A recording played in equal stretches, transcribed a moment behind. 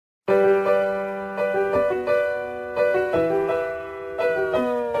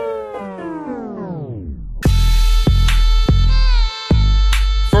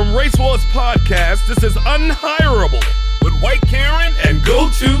podcast. This is Unhireable with White Karen and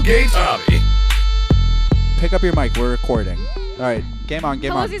Go-To Gay Tommy. Pick up your mic. We're recording. All right. Game on.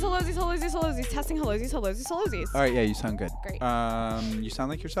 Hellozies. Testing hellozies. All right. Yeah, you sound good. Great. You sound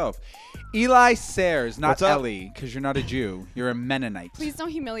like yourself. Eli Sayers, not What's up? Ellie, because you're not a Jew. You're a Mennonite. Please don't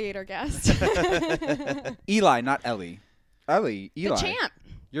humiliate our guest. Eli, not Ellie. Ellie. Eli. The champ.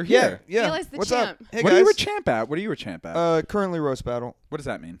 You're here. Yeah. Eli's the What's champ. up? Hey, What guys. are you a champ at? What are you a champ at? Currently roast battle. What does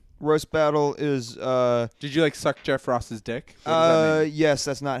that mean? Roast battle is Did you like suck Jeff Ross's dick? What does that mean? yes,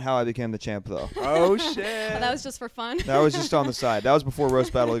 that's not how I became the champ though. Oh shit. Oh, that was just for fun. That was just on the side. That was before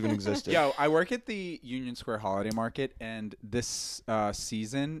roast battle even existed. Yo, I work at the Union Square Holiday Market, and this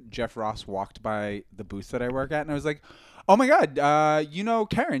season, Jeff Ross walked by the booth that I work at, and I was like, "Oh my god, you know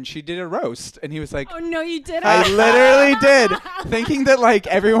Karen? She did a roast," and he was like, Oh no, you didn't. "I literally did," thinking that like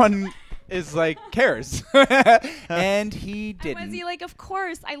everyone is like cares, and he didn't. Was he like, of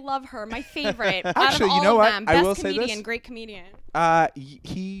course, I love her, my favorite. Actually, out of all you know of what? them. I Best will say comedian, this. great comedian.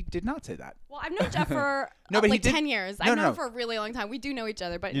 He did not say that. Well, I've known Jeff for No, but he like did- 10 years. No, I've known no. him for a really long time. We do know each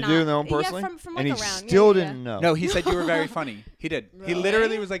other, but You not. do know him personally? Yeah, from and like he around. still yeah. didn't know. No, he said you were very funny. He did. He Really?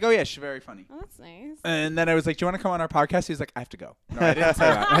 literally was like, "Oh yeah, she's very funny." Oh, that's nice. And then I was like, "Do you want to come on our podcast?" He was like, "I have to go." No, I didn't say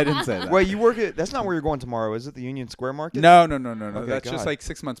that. I didn't say that. Wait, you work at? That's not where you're going tomorrow, is it? The Union Square Market? No. Okay, That's just God. like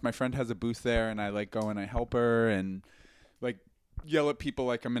 6 months. My friend has a booth there, and I like go and I help her and like yell at people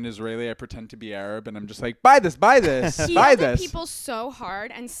like I'm an Israeli. I pretend to be Arab, and I'm just like, buy this, He buy yelled at this. people so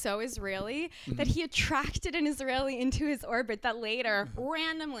hard and so Israeli Mm-hmm. that he attracted an Israeli into his orbit that later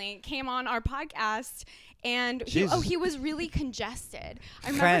randomly came on our podcast. And Jesus. he was really congested. I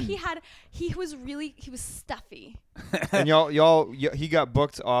remember Friend. he was stuffy. And he got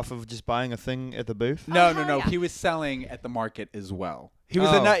booked off of just buying a thing at the booth. No. hell yeah. He was selling at the market as well. He was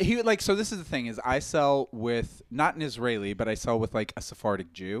so this is the thing is I sell with not an Israeli, but I sell with like a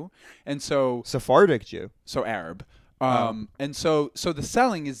Sephardic Jew, and so Sephardic Jew. Arab. And so the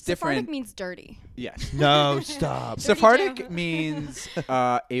selling is different. Sephardic means dirty. Yes. No, stop. Dirty Sephardic Jew. means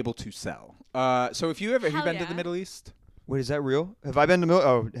able to sell. So have you Hell been to yeah. the Middle East? Wait, is that real? Have I been to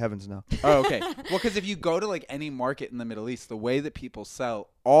Oh, heavens no. Oh, okay. Well, because if you go to like any market in the Middle East, the way that people sell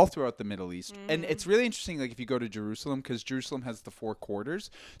all throughout the Middle East, and it's really interesting. Like if you go to Jerusalem, because Jerusalem has the 4 quarters,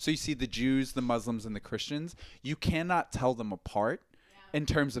 so you see the Jews, the Muslims, and the Christians. You cannot tell them apart in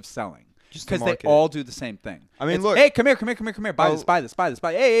terms of selling. Just the Because they market. all do the same thing. I mean, It's, look- Hey, come here. Buy Oh. this.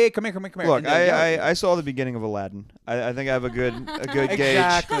 Hey, come here. Look, And they'll yell at you. I saw the beginning of Aladdin. I think I have a good gauge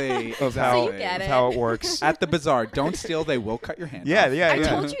Exactly. of So you get of it. how it works. At the bazaar, don't steal. They will cut your hand Yeah, off. yeah, I yeah.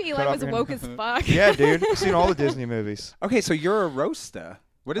 told you Eli Cut off was your woke hand. as fuck. Yeah, dude. I've seen all the Disney movies. Okay, so you're a roaster.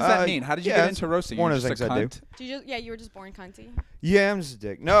 What does that mean? How did you yeah, get it's into roasting? one You're of the just a things I do. cunt? You were just born cunty. Yeah, I'm just a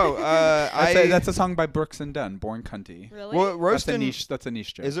dick. No, That's a song by Brooks and Dunn, "Born Cunty." Really? well, That's a roasting. niche. That's a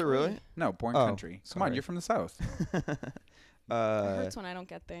niche joke. Is it really? No, Born Oh, Country. Come on, sorry. you're from the South. It hurts when I don't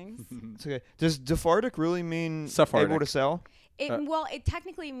get things. It's okay. Does Sephardic really mean Sephardic. able to sell? It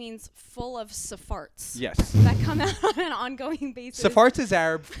technically means full of sepharts. Yes. That come out on an ongoing basis. Sephards is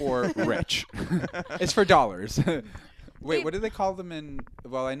Arab for rich. It's for dollars. Wait, Wait. what do they call them in?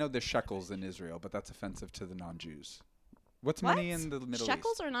 Well, I know there's shekels in Israel, but that's offensive to the non-Jews. What's What? money in the Middle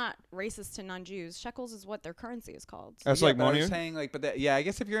Shekels East? are not racist to non-Jews. Shekels is what their currency is called. That's Yeah, like but I money. was saying like, but yeah, I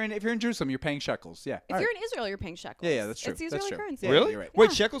guess if you're in Jerusalem, you're paying shekels. Yeah. If you're in Israel, you're paying shekels. Yeah, that's true. It's the That's Israeli true. currency. Yeah, Really? you're right. Wait,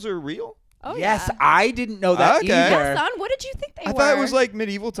 Yeah. shekels are real? Oh Yes, yeah. I didn't know that Okay. either. Yeah, son. What did you think they I were? thought it was like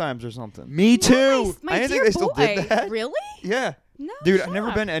medieval times or something. Me too. Nice, my I didn't dear think they still boy. did that. Really? Yeah. No. Dude, shut I've never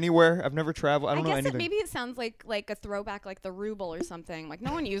up. been anywhere. I've never traveled. I don't know guess anything. maybe it sounds like a throwback, like the ruble or something. Like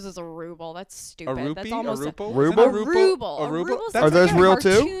no one uses a ruble. That's stupid. A rupee? That's almost a ruble? Ruble? Isn't ruble. A ruble? ruble's That's Are like those a real too?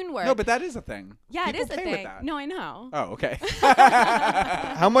 cartoon word. No, but that is a thing. yeah, it People is a pay with thing. that. No, I know. Oh, okay.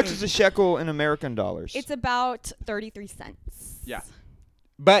 How much is a shekel in American dollars? It's about 33 cents. Yeah.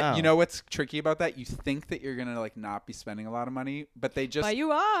 But Oh. you know what's tricky about that? You think that you're gonna like not be spending a lot of money, but they just But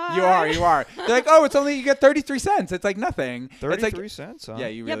you are. You are. They're like, oh, it's only you get 33 cents. It's like nothing. It's 33 like, cents, huh? yeah,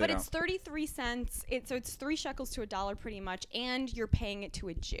 you Yeah, really but don't. it's 33 cents. So it's 3 shekels to $1 pretty much, and you're paying it to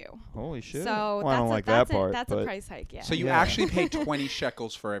a Jew. Holy shit. So well, that's I don't a, like that's that part. That's but a price hike, yeah. So you Yeah. actually pay 20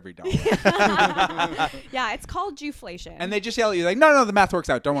 shekels for every dollar. Yeah, it's called Jewflation. And they just yell at you like, no, the math works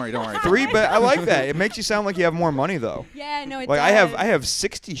out. Don't worry. Three, but I like that. It makes you sound like you have more money though. yeah, no, it Like does. I have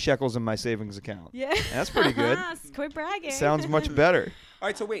 60 shekels in my savings account. Yeah. That's pretty good. Quit bragging. Sounds much better. All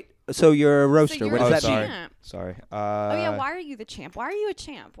right, so wait. So you're a roaster. So you're what a does that sorry. mean? champ. Sorry. Oh yeah, why are you the champ? Why are you a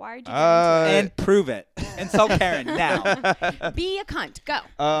champ? Why did you And prove it. Insult Karen now. be a cunt? Go.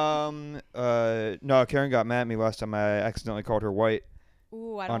 No, Karen got mad at me last time I accidentally called her white.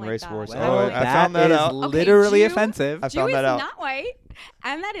 Ooh, I don't on like race that. wars. Well, Oh, I found that is out. literally Jew- offensive. I Jew found is that out. not white,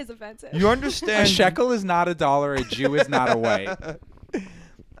 and that is offensive. You A understand? shekel is not $1. A Jew is not a white.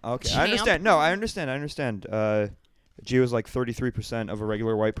 Okay, Champ. I understand. No, I understand. A Jew is like 33% of a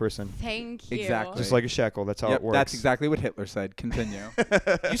regular white person, Thank you. Exactly. just like a shekel. That's how Yep, it works. that's exactly what Hitler said. Continue.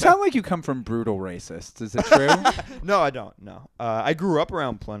 You sound like you come from brutal racists. Is it true? No, I don't. No, I grew up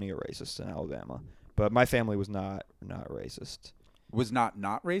around plenty of racists in Alabama, but my family was not racist. Was not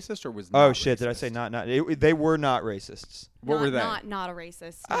racist or was not Oh shit! Did I say racist? not? They were not racists. What were they? Not a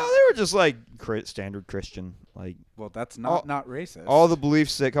racist. Oh, no. they were just like standard Christian, like Well, that's All- not racist. all the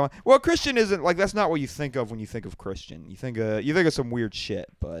beliefs that come. Well, Christian isn't like that's not what you think of when you think of Christian. You think of some weird shit,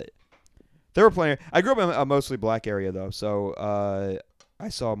 but there were plenty. I grew up in a mostly black area though, so I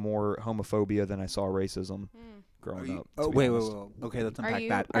saw more homophobia than I saw racism growing up. Oh to be wait. honest. Okay, let's Are unpack you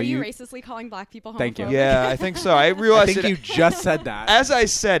that. are you racistly calling black people homophobic? Thank you. Yeah, I think so. I I realized think it, you just said that. as I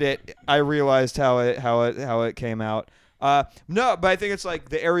said it. I realized how it came out. No, but I think it's like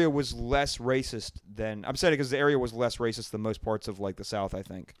the area was less racist than I'm saying it because the area was less racist than most parts of like the South. I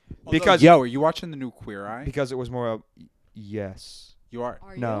think because Yo, are you watching the new Queer Eye? because it was more. Yes. You are.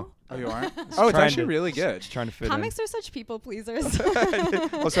 Are No. you? Oh, you aren't. Oh, it's trying actually to- really good. Just trying to fit Comics are such people pleasers. in.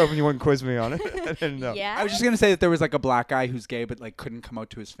 I was hoping you wouldn't quiz me on it. I didn't know. Yeah. I was just gonna say that there was like a black guy who's gay but like couldn't come out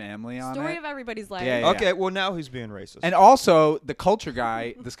to his family on Story it. of everybody's life. Yeah, yeah. Okay, well now who's being racist? And also the culture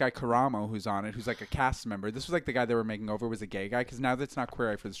guy, this guy Karamo, who's on it, who's like a cast member. This was like the guy they were making over was a gay guy because now that's not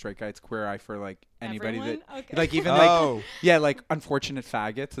Queer Eye for the straight guy. It's Queer Eye for like anybody Everyone? that Okay. like even Oh. like yeah like unfortunate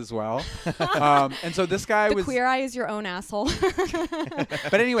faggots as well. And so this guy The was. queer eye is your own asshole.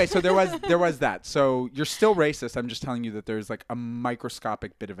 But anyway, so there was that. So you're still racist. I'm just telling you that there's like a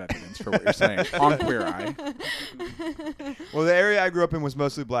microscopic bit of evidence for what you're saying on Queer Eye. Well, the area I grew up in was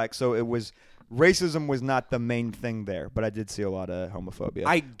mostly black, so it was racism was not the main thing there, but I did see a lot of homophobia.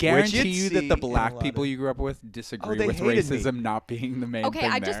 I guarantee you'd you that see the in a black lot people of- you grew up with disagree they with hated me. racism not being the main Okay,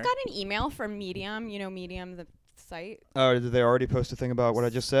 thing I just there. got an email from Medium. You know Medium, the site. Oh, did they already post a thing about what I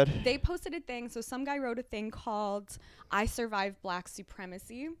just said? They posted a thing. So some guy wrote a thing called "I Survived Black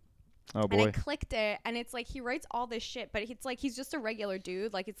Supremacy." Oh And I boy. clicked it, and it's like he writes all this shit, but it's like he's just a regular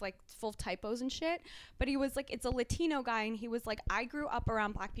dude. Like it's like full of typos and shit. But he was like, it's a Latino guy, and he was like, I grew up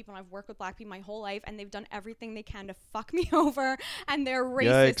around black people, and I've worked with black people my whole life, and they've done everything they can to fuck me over, and they're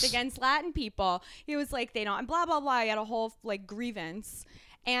racist Yikes. against Latin people. He was like, they don't, and blah blah blah. He had a whole like grievance.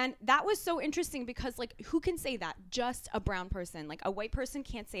 And that was so interesting because, like, who can say that? Just a brown person. Like, a white person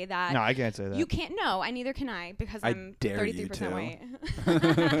can't say that. No, I can't say that. You can't. No, and neither can I because I I'm dare you 33% to. white.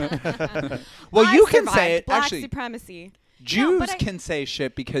 Well, I you can survived say it. black Actually, supremacy. Jews but I- can say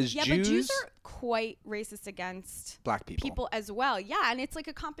shit because Yeah, but Jews are quite racist against black people. people as well. Yeah, and it's like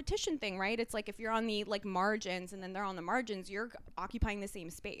a competition thing, right? It's like if you're on the like margins and then they're on the margins, you're occupying the same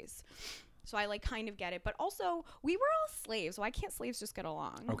space. So I like kind of get it. But also, we were all slaves. Why can't slaves just get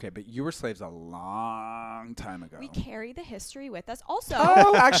along? Okay, but you were slaves a long time ago. We carry the history with us. Also,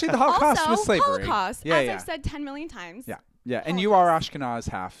 Oh, actually, the Holocaust also was slavery. Holocaust, Yeah, as yeah. I've said 10 million times. Yeah, yeah, and you are Ashkenaz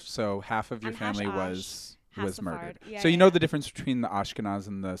half, so half of your I'm family Hash-Ash, was half Sephard. murdered. Yeah, So you know yeah. the difference between the Ashkenaz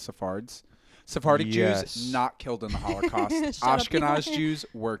and the Sephards. Sephardic Yes. Jews not killed in the Holocaust. Shut up, Ashkenaz people. Jews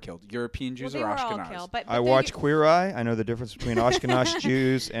were killed. European Jews Well, they are were all Ashkenaz. killed, but I the- watch Queer Eye. I know the difference between Ashkenaz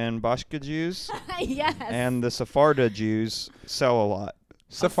Jews and Bashka Jews, yes. and the Sepharda Jews sell a lot.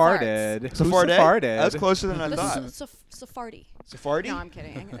 Sephardid. Who's Sephardi? Sephardid? That's closer than I The thought. Sephardi. Sephardi? No, I'm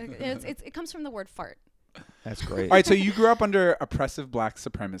kidding. It comes from the word fart. That's great. All right, so you grew up under oppressive black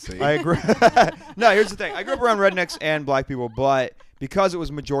supremacy. I agree. No, here's the thing. I grew up around rednecks and black people, but because it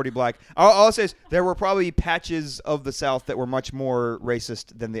was majority black, all I'll say is there were probably patches of the South that were much more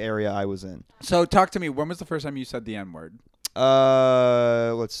racist than the area I was in. So talk to me. When was the first time you said the N-word?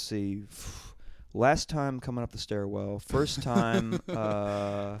 Let's see. Last time coming up the stairwell. First time.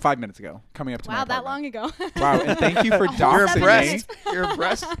 5 minutes ago. Coming up to my Wow, that apartment. long ago. Wow, and thank you for A whole You're doxing 7 me. minutes. You're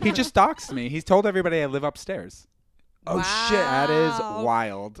impressed? He just doxed me. He's told everybody I live upstairs. Oh shit, that is Wow.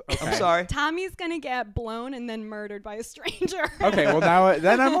 wild. Okay. I'm sorry. Tommy's gonna get blown and then murdered by a stranger. Okay, well now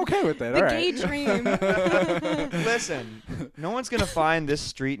then I'm okay with it. The All gay right. dream. Listen, no one's going to find this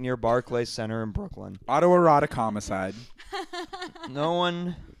street near Barclays Center in Brooklyn. Autoerotic homicide. No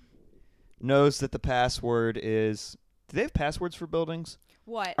one knows that the password is. Do they have passwords for buildings?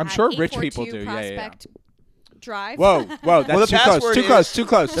 What? I'm at sure rich people 842 do. Yeah, yeah, yeah. Prospect Drive. Whoa, that's Well, the too close. password Too close. is- Too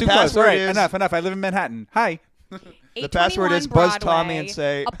close. the Too close. All password right, is- enough. I live in Manhattan. Hi. The password is buzz Tommy and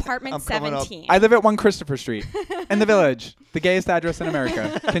say, apartment I'm coming up. 17. I live at 1 Christopher Street in the Village, the gayest address in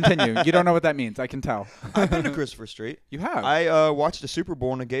America. Continue. You don't know what that means. I can tell. I've been to Christopher Street. You have. I watched a Super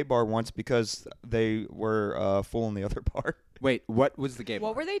Bowl in a gay bar once because they were full in the other bar. Wait, what was the gay bar?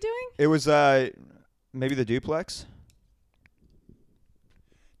 What were they doing? It was maybe the Duplex.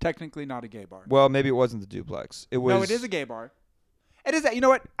 Technically not a gay bar. Well, maybe it wasn't the Duplex. It was. No, it is a gay bar. It is. You know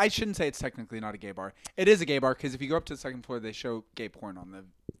what? I shouldn't say it's technically not a gay bar. It is a gay bar because if you go up to the second floor, they show gay porn on the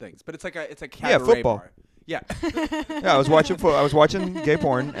things. But it's a cabaret football. bar. Yeah. Yeah, I was watching gay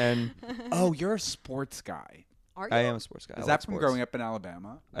porn, and Oh, you're a sports guy. Are you? I am a sports guy. Is that from growing up in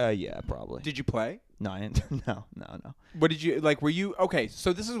Alabama? Yeah, probably. Did you play? No, no. What did you like? Were you okay?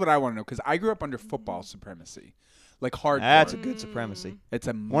 So this is what I want to know because I grew up under football supremacy, like hardcore. That's a good supremacy. It's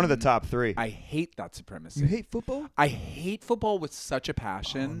a One of the top 3. I hate that supremacy. You hate football? I hate football with such a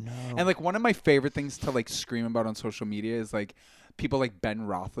passion. Oh, no. And like one of my favorite things to like scream about on social media is like people like Ben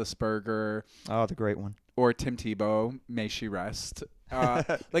Roethlisberger Oh, the great one. or Tim Tebow, may she rest.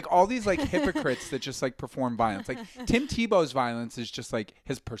 Like all these like hypocrites that just like perform violence. Like Tim Tebow's violence is just like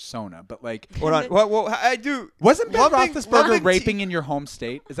his persona, but like Hold on. Well, I do. wasn't Ben Lumping Roethlisberger raping in your home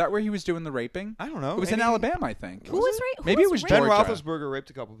state? Is that where he was doing the raping? I don't know. It was in Maybe- Alabama, I think. Who was right? Maybe it was Ben Georgia. Roethlisberger raped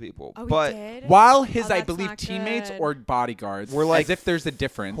a couple people, Oh, but he did? While his, Oh, I that's believe, not teammates good. or bodyguards Were, like, as if there's a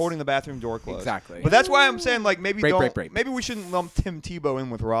difference. holding the bathroom door closed. Exactly. But that's why I'm saying like maybe Rape. maybe we shouldn't lump Tim Tebow in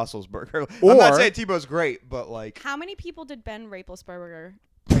with Roethlisberger. Or- I'm not saying Tebow's great, but like How many people did Ben Roethlisberger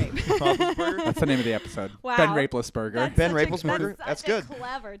rape? Roethlisberger. That's the name of the episode. Wow. Ben Raplesberger. That's Ben such a- Roethlisberger? That's such good. A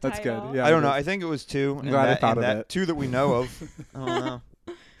clever That's good, title. yeah. I don't know. it I is. think it was 2. I'm glad I thought of it. 2 that we know of. I don't know.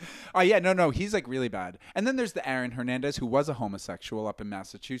 Oh yeah, no, he's like really bad. And then there's the Aaron Hernandez who was a homosexual up in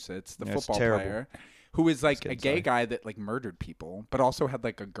Massachusetts, the Yeah, it's football terrible. player, who was like kidding, a gay sorry. guy that like murdered people, but also had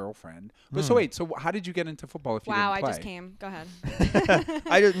like a girlfriend. But so wait, so how did you get into football if you Wow, I didn't play? just came. Go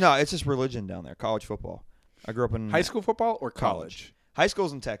ahead. No, it's just religion down there. College football. I grew up in High school football or college? High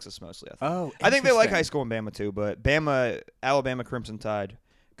school's in Texas mostly. I think. Oh, I think they like interesting. high school in Bama too, but Alabama Crimson Tide,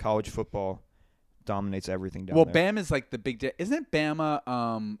 college football dominates everything down Well, there. Bam is like the big. Isn't it Bama?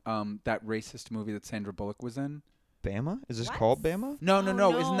 That racist movie that Sandra Bullock was in? Bama? Is this What? called Bama? No.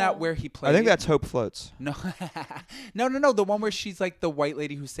 Oh, Isn't that no. where he played? I think that's Hope Floats. No, no. The one where she's like the white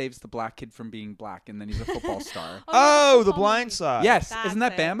lady who saves the black kid from being black, and then he's a football star. Oh, that's The a Blind movie. Side. Yes, That's isn't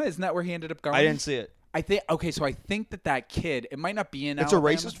that it. Bama? Isn't that where he ended up going? I didn't see it. I think. Okay, so I think that kid. It might not be in. It's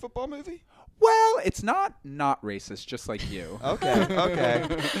Alabama. a racist football movie? Well, it's not racist, just like you. Okay,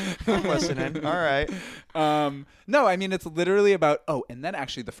 okay. I'm listening. All right. No, I mean it's literally about. Oh, and then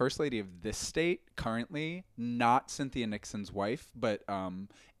actually, the first lady of this state currently, not Cynthia Nixon's wife, but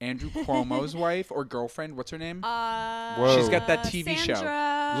Andrew Cuomo's wife or girlfriend. What's her name? Whoa. She's got that TV show.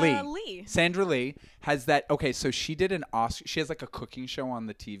 Sandra Lee. Sandra Lee has that. Okay, so she did an Oscar. She has like a cooking show on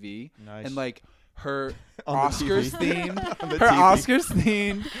the TV, Nice. and like her On the Oscars TV. themed, On the her TV.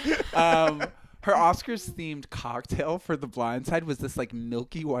 Oscars themed, her Oscars themed cocktail for The Blind Side was this like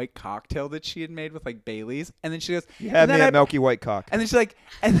milky white cocktail that she had made with like Bailey's, and then she goes, You had and me then at Milky White Cock. and then she's like,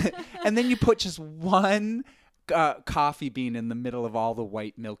 and then you put just one coffee bean in the middle of all the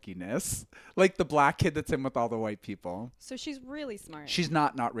white milkiness, like the black kid that's in with all the white people. So she's really smart. She's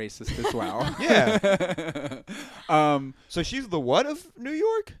not racist as well. Yeah. So she's the what of New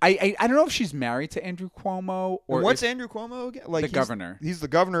York? I don't know if she's married to Andrew Cuomo or And what's if, Andrew Cuomo again? Like the he's- governor. He's the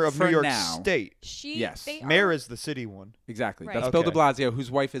governor of For New York now. State. She. Yes. They Mayor are, is the city one. exactly. Right. That's Bill Okay. de Blasio,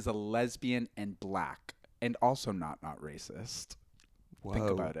 whose wife is a lesbian and black, and also not racist. Think Whoa.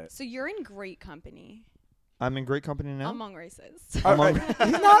 about it. So you're in great company I'm in great company now. among races. Among- He's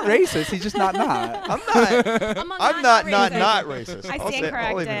not racist. He's just not. I'm not. Among I'm not racist. racist. I I'll stand say-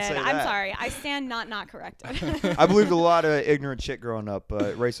 I'll even corrected. say I'm that. sorry. I stand not corrected. I believed a lot of ignorant shit growing up,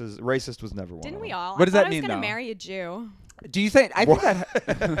 but racist was never one. Didn't of we them. all? What does I that thought mean, I was gonna though? marry a Jew. Do you think? I think that.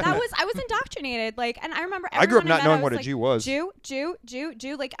 I was indoctrinated. Like, and I remember. I grew up everyone not met, knowing I what was a like, Jew was.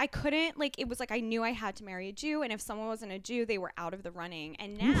 Jew. Like, I couldn't. Like, it was like I knew I had to marry a Jew, and if someone wasn't a Jew, they were out of the running.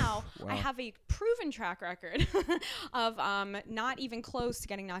 And now I have a proven track record of not even close to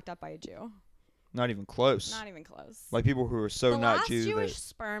getting knocked up by a Jew. Not even close. Not even close. Like people who are so the not last Jew Jewish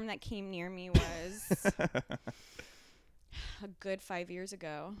sperm that came near me was a good 5 years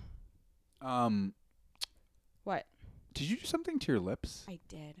ago. What? Did you do something to your lips? I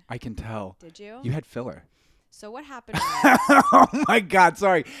did. I can tell. Did you? You had filler. So what happened was, Oh my God!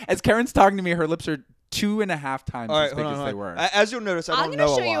 Sorry. As Karen's talking to me, her lips are 2.5 times All right, as big hold on, as they hold on. were. As you'll notice, I I'm don't gonna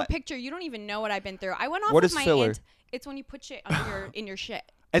know show a you a lot. picture. You don't even know what I've been through. I went off What with is my filler? aunt. It's when you put shit under your in your shit.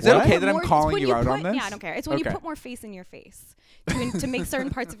 Is it What? okay that I'm More- it's calling when you out put, on this? Yeah, I don't care. It's when you Okay. put more face in your face to make certain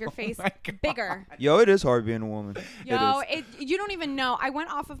parts of your face my God. bigger. Yo, it is hard being a woman. Yo, you don't even know. I went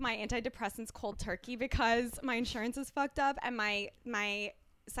off of my antidepressants cold turkey because my insurance is fucked up and my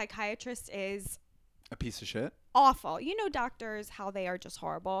psychiatrist is A piece of shit. awful. You know doctors, how they are just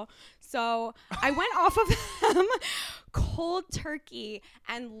horrible. So I went off of them cold turkey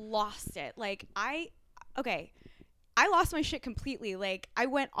and lost it. I lost my shit completely. Like, I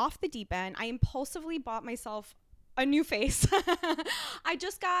went off the deep end. I impulsively bought myself a new face. I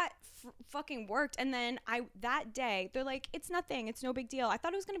just got fucking worked. And then that day, they're like, it's nothing. It's no big deal. I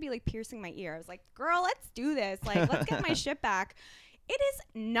thought it was going to be like piercing my ear. I was like, girl, let's do this. Like, let's get my shit back. It is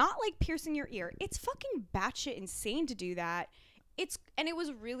not like piercing your ear. It's fucking batshit insane to do that. And it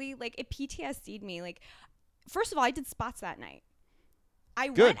was really like, it PTSD'd me. Like, first of all, I did spots that night. I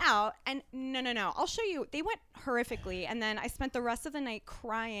Good. went out and no. I'll show you. They went horrifically. And then I spent the rest of the night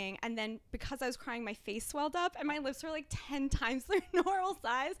crying. And then because I was crying, my face swelled up and my lips were like 10 times their normal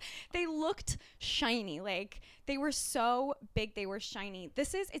size. They looked shiny. Like, they were so big. They were shiny.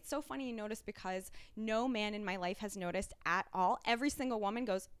 It's so funny you notice because no man in my life has noticed at all. Every single woman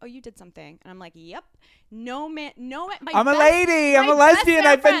goes, oh, you did something. And I'm like, yep. No man. I'm a lady. I'm a lesbian.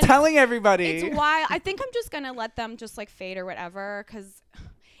 I've been telling everybody. It's wild. I think I'm just going to let them just like fade or whatever because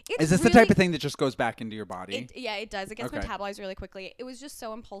Is this the type of thing that just goes back into your body? It does. It gets Okay. metabolized really quickly. It was just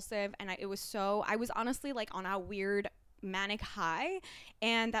so impulsive, and I was honestly like on a weird manic high,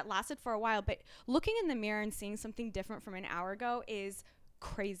 and that lasted for a while. But looking in the mirror and seeing something different from an hour ago is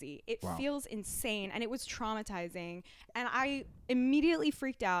crazy. It Wow. feels insane, and it was traumatizing. And I immediately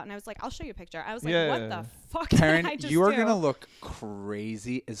freaked out, and I was like, "I'll show you a picture." I was like, Yeah. "What the fuck Karen, did I just you are do?" gonna look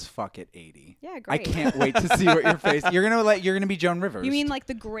crazy as fuck at 80. Yeah, I great. can't wait to see what your face. You're gonna be Joan Rivers. You mean like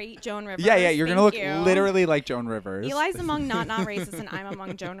the great Joan Rivers? Yeah. You're gonna look Thank you. literally like Joan Rivers. Eli's among not racist, and I'm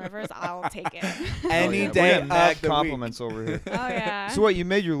among Joan Rivers. I'll take it. Any Oh, yeah. day We got mad of the compliments over here. Oh yeah. So what? You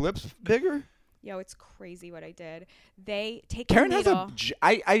made your lips bigger? Yo, it's crazy what I did. They take Karen the has needle.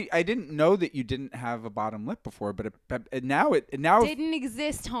 I didn't know that you didn't have a bottom lip before, but now Didn't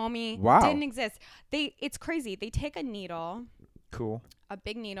exist, homie. Wow. Didn't exist. It's crazy. They take a needle, Cool. a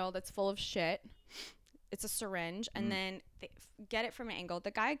big needle that's full of shit. It's a syringe, and then they get it from an angle. The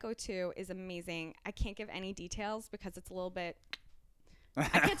guy I go to is amazing. I can't give any details because it's a little bit. I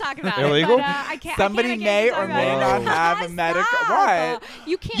can't talk about Illegal? it. But, I can't. Somebody I can't may talk or about may it. not have a medical. Stop. What?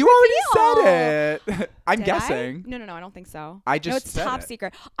 You can't. You already reveal. said it. I'm Did guessing. I? No, I don't think so. I no, just it's said top it.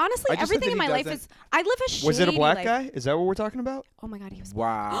 secret. Honestly, I just said everything that in he my life doesn't- is. I live a shady Was it a black life. guy? Is that what we're talking about? Oh my god, he was.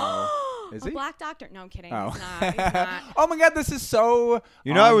 Wow. Is a he? black doctor? No, I'm kidding. Oh. He's not. He's not. Oh my god, this is so.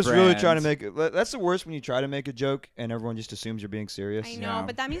 You know, I on was really brand. trying to make it. That's the worst when you try to make a joke and everyone just assumes you're being serious. I know, Yeah.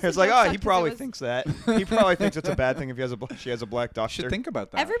 but that means It's the like, joke oh, sucked he 'cause it probably was- thinks that. He probably thinks it's a bad thing if she has a black doctor. Should think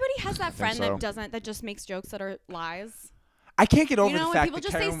about that. Everybody has that friend so. that just makes jokes that are lies. I can't get over know, the when fact people that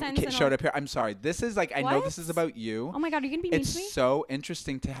just say Karen sentence and showed all- up here. I'm sorry. This is like I know What? this is about you. Oh my god, are you gonna be mean It's to me? so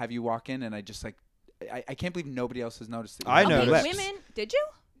interesting to have you walk in, and I just like I can't believe nobody else has noticed it. I You have noticed. Okay, lips. women, did you?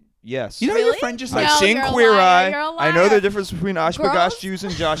 Yes. You know your Really? friend just No, like I've seen you're a Queer liar, Eye. you're a I know liar. the difference between Girls? Ashpagashus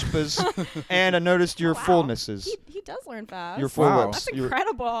and Joshpas, and I noticed your Wow. fullnesses. He does learn fast. Your full Wow. lips. That's Your-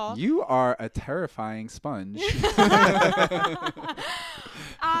 incredible. You are a terrifying sponge.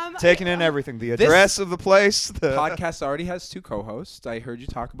 taking in everything. The address of the place. The Podcast already has 2 co-hosts. I heard you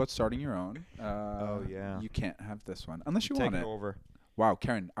talk about starting your own. Oh, yeah. You can't have this one unless you Take want it it. over. Wow,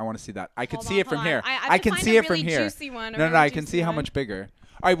 Karen, I want to see that. I can Hold see on, it from hold on. here. I have I to can find see a it from really here. juicy one, a No, really I can juicy see how one. much bigger.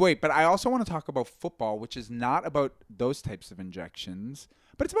 All right, wait, but I also want to talk about football, which is not about those types of injections,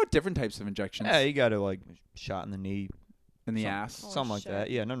 but it's about different types of injections Yeah, you got to like shot in the knee, in the some- ass. Oh, something like shit. that.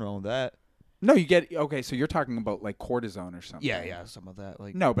 Yeah, nothing wrong with that. No, you get okay. So you're talking about like cortisone or something. Yeah, some of that.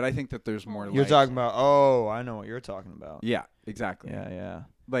 Like No, but I think that there's more. you're like, talking about. Oh, I know what you're talking about. Yeah, exactly. Yeah.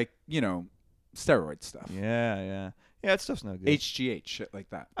 Like steroid stuff. Yeah. That stuff's no good. HGH shit like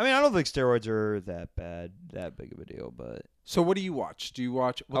that. I mean, I don't think steroids are that big of a deal, but So what do you watch? Do you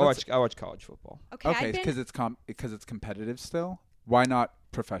watch? I watch college football. Okay, Okay, I've been, because it's competitive still. Why not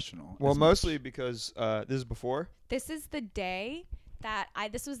professional? Well, as much? mostly because this is before. this is the day that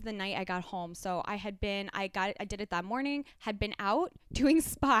this was the night I got home. So I did it that morning, had been out doing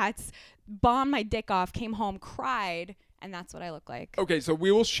spots, bombed my dick off, came home, cried, and that's what I look like. Okay, so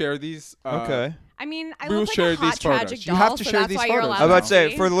we will share these. Okay. I mean, I We will look like share a hot these photos. tragic You doll, have to so share that's these why you're photos. allowed I was about to say,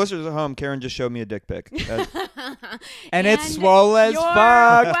 see. for the listeners at home, Karen just showed me a dick pic. And it's swole as you're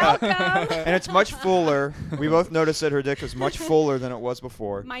fuck. welcome. And it's much fuller. We both noticed that her dick is much fuller than it was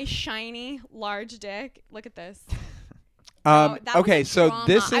before. My shiny, large dick. Look at this. Oh, that was Okay, a so trauma.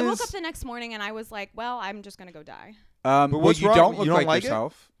 this I woke up is. the next morning and I was like, well, I'm just going to go die. But Well, what's you wrong? don't You look don't like like it?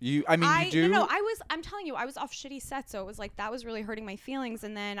 yourself. You do. No, I'm telling you, I was off shitty sets, so it was like that was really hurting my feelings.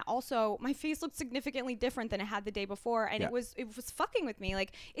 And then also, my face looked significantly different than it had the day before, and Yeah. it was fucking with me.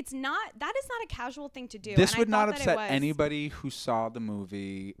 Like, that is not a casual thing to do. This and would I not thought that it upset was. anybody who saw the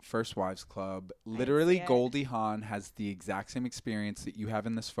movie First Wives Club. didn't Literally, see it. Goldie Hawn has the exact same experience that you have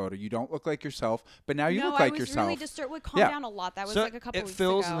in this photo. You don't look like yourself, but now you No, look like I was yourself. really disturbed. Calm Yeah. down a lot. That was So like a couple it weeks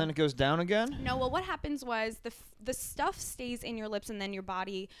fills ago. and then it goes down again. No, well, what happens was the stuff stays in your lips, and then your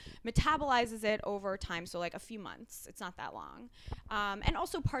body metabolizes it over time. So like a few months. It's not that long. And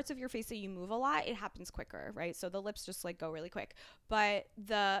also parts of your face that you move a lot, it happens quicker, right? So the lips just like go really quick. But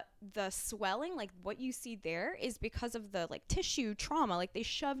the swelling, like what you see there, is because of the like tissue trauma. Like they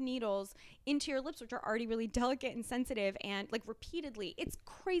shove needles into your lips, which are already really delicate and sensitive, and like repeatedly. It's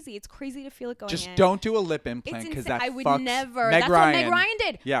crazy. It's crazy to feel it going Just in. don't do a lip It's implant because insane. that I would fucks never. Meg That's Ryan. what Meg Ryan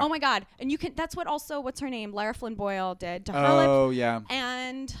did. Yeah. Oh my god. And you can. That's what also what's her name, Lara Flynn Boyle did to her lip. Oh yeah.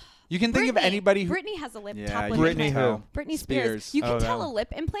 And You can think of anybody who. Britney has a lip Yeah, top you lip Britney implant. who? Britney Spears. Spears. You can Oh, that tell a one.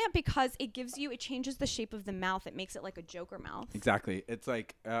 lip implant because it changes the shape of the mouth. It makes it like a Joker mouth. Exactly. It's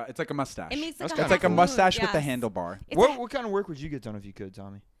like a mustache. It makes That's like kinda a it's like a half mustache moon, with the yes. handlebar. It's What kind of work would you get done if you could,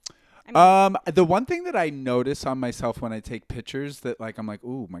 Tommy? I mean, The one thing that I notice on myself when I take pictures that like I'm like,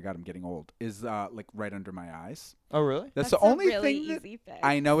 ooh my god, I'm getting old, is like right under my eyes. Oh, really? That's the a only really thing that easy fix.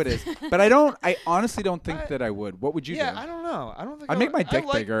 I know it is, but I honestly don't think that I would. What would you Yeah, do? I don't know. I don't think I'd make my I dick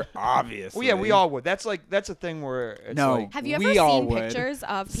like- bigger, obviously. Well, yeah, we all would. That's a thing where it's No. like, Have you we ever all seen would. pictures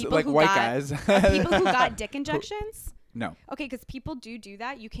of So, people like who white got guys. people who got dick injections? No. Okay, because people do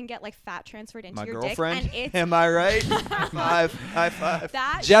that. You can get like fat transferred into my your girlfriend. dick, and it's Am I right? High five.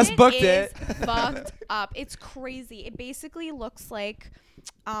 that Just shit booked is it. fucked up. It's crazy. It basically looks like.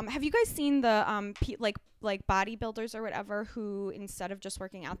 Have you guys seen the like bodybuilders or whatever who instead of just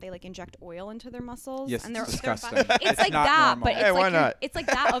working out they like inject oil into their muscles? Yes, and it's their disgusting. It's like not that, normal. but Hey, it's why like not? it's like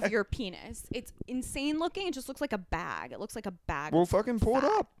that of your penis. It's insane looking. It just looks like a bag. It looks like a bag. We'll of fucking pull it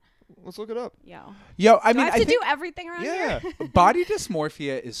fat. up. Let's look it up. Yo, Yo, I do mean, I have I to think do everything around Yeah. here? body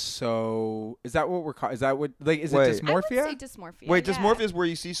dysmorphia is so. Is that what we're calling? Is that what like? Is Wait. it I would dysmorphia? say dysmorphia. Wait, yeah. dysmorphia is where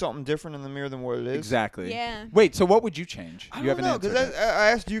you see something different in the mirror than what it is. Exactly. Yeah. Wait. So what would you change? I You don't haven't know answered because it.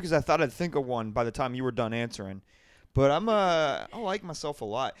 I asked you because I thought I'd think of one by the time you were done answering. But I like myself a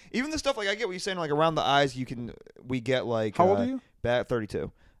lot. Even the stuff like I get what you're saying like around the eyes. We get like. How old are you?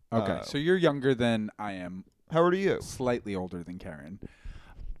 32. Okay, so you're younger than I am. How old are you? Slightly older than Karen.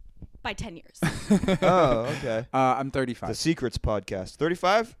 By 10 years. Oh, okay. I'm The 35. Secrets podcast.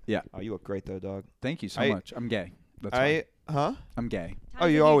 35? Yeah. Oh, you look great though, dog. Thank you so I- much. I'm gay. That's why. Huh? I'm gay. Oh,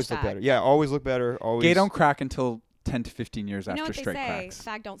 you always look better. Yeah, always look better. Always. Gay don't crack until 10 to 15 years You know after what they straight say? cracks.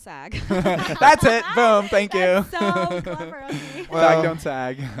 Fag don't sag. That's it. Boom. Thank you. That's so clever of me. Well- Fag don't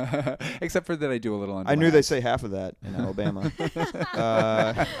sag. Except for that I do a little under I my knew they eyes. say half of that in Alabama.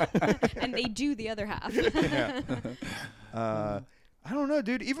 And they do the other half. I don't know,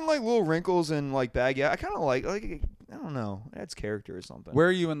 dude. Even like little wrinkles and like baggy. I kind of like I don't know. It adds character or something. Where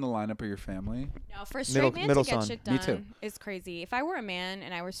are you in the lineup of your family? No, for a straight man middle to get son. shit Me done too. is crazy. If I were a man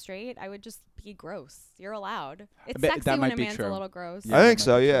and I were straight, I would just be gross. You're allowed. It's bet sexy that when might a be man's true. a little gross. Yeah, I that think might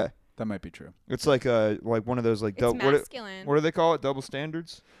so. be true. Yeah. That might be true. It's like one of those like It's double. masculine. What do they call it? Double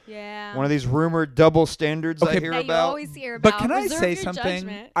standards. Yeah. One of these rumored double standards I Okay, hear that you about. always hear about. But can I Reserve say your something?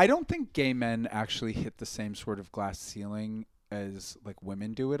 judgment. I don't think gay men actually hit the same sort of glass ceiling as like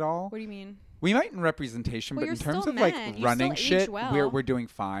women do it all. What do you mean? We might in representation, Well, but in you're terms still of like men. You running still age shit, well. we're doing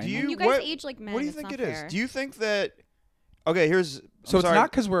fine. Do you, And you guys what, age like men. What do you It's think not it is? fair. Do you think that? Okay, here's. So I'm it's sorry.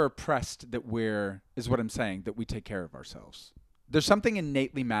 not because we're oppressed that is what I'm saying, that we take care of ourselves. There's something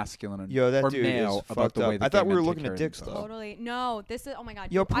innately masculine Yo, that or dude male is about fucked the way up. that I thought gay we were men looking take at care of dicks, though. themselves. Totally. No, this is. Oh my god.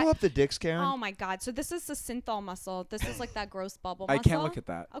 Yo, you- pull up the dicks, Karen. Oh my god. So this is the synthol muscle. This is like that gross bubble I muscle. can't look at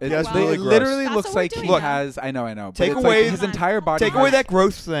that. Okay, That's well, really it gross. literally That's looks what we're like he doing now. has. I know. But Take it's away- like his entire body. Take away has that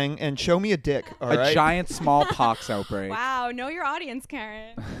growth thing and show me a dick. All a right. giant smallpox outbreak. Wow. Know your audience,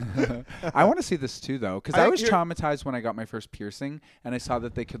 Karen. I want to see this too, though, because I I was hear- traumatized when I got my first piercing, and I saw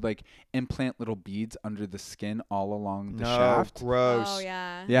that they could like implant little beads under the skin all along the No, shaft. gross. Oh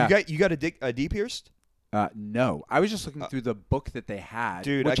yeah. Yeah. You got a D pierced? No, I was just looking through the book that they had,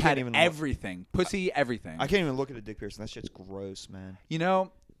 Dude, I which can't had even look. everything, pussy, everything. I can't even look at a dick piercing. That shit's gross, man. You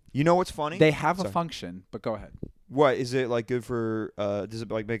know, You know what's funny? they have a Sorry. function, but go ahead. What is it like? Good for? Does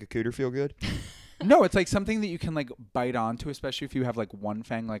it like make a cooter feel good? No, it's like something that you can like bite onto, especially if you have like one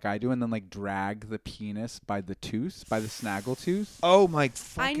fang like I do, and then like drag the penis by the tooth, by the snaggle tooth. Oh my!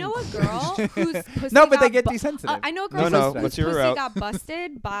 I know a fucking girl whose pussy No, but they got get desensitive. I know a girl No, whose let's hear her pussy out. got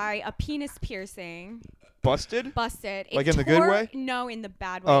busted by a penis piercing. busted. Busted. It Like in the good tore- way? No, in the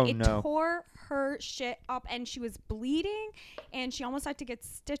bad way. Oh, it no. tore her shit up and she was bleeding and she almost had to get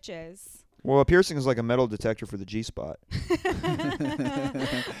stitches. Well, a piercing is like a metal detector for the G-spot.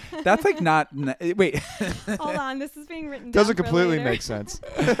 That's like not. Wait. Hold on, this is being written down. Doesn't for completely later. make sense.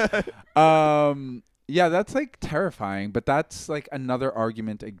 Yeah, that's like terrifying, but that's like another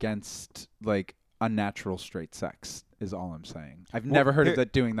argument against like unnatural straight sex. Is all I'm saying. I've never heard of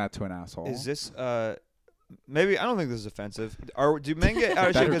that doing that to an asshole. Is this maybe I don't think this is offensive. Do men get out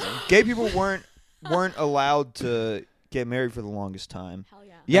of shape because gay people weren't allowed to get married for the longest time? Hell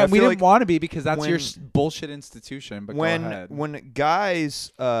yeah. Yeah, I we feel didn't like want to be because that's your when- bullshit institution. But go ahead. when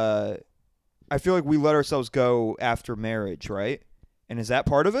guys I feel like we let ourselves go after marriage, right? And is that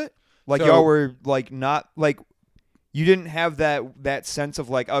part of it? Like So- y'all were like not like you didn't have that sense of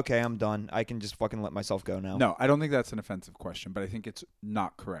like, okay, I'm done. I can just fucking let myself go now. No, I don't think that's an offensive question, but I think it's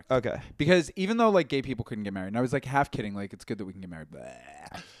not correct. Okay. Because even though like gay people couldn't get married, and I was like half kidding, like it's good that we can get married.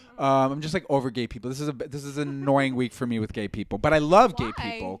 I'm just like over gay people. This is an annoying week for me with gay people, but I love gay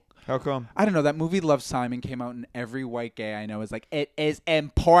Why? people. How come? I don't know. That movie Love, Simon came out, and every white gay I know is like, it is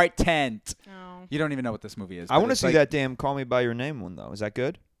important. Oh. You don't even know what this movie is. I but want to it's see like- that damn Call Me by Your Name one though. Is that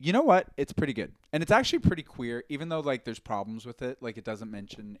good? You know what? It's pretty good, and it's actually pretty queer, even though like there's problems with it. Like it doesn't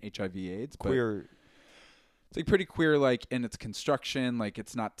mention HIV/AIDS. But Queer. it's like pretty queer, like in its construction. Like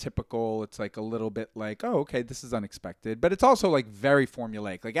it's not typical. It's like a little bit like, oh, okay, this is unexpected. But it's also like very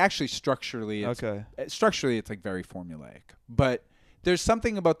formulaic. Like actually structurally, it's, Okay. structurally it's like very formulaic. But there's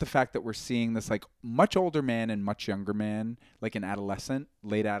something about the fact that we're seeing this like much older man and much younger man, like an adolescent,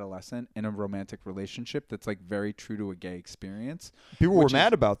 late adolescent, in a romantic relationship that's like very true to a gay experience, People were which is-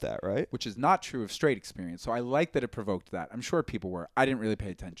 mad about that, right? which is not true of straight experience. So I like that it provoked that. I'm sure people were. I didn't really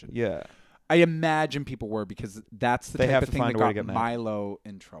pay attention. Yeah. I imagine people were because that's the They type have of to thing find that a way to got get mad. Milo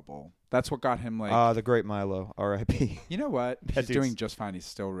in trouble. That's what got him like. The great Milo, R.I.P. You know what? that He's dude's- doing just fine. He's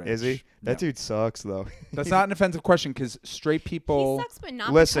still rich. Is he? That No. dude sucks though. That's not an offensive question because straight people. He sucks, but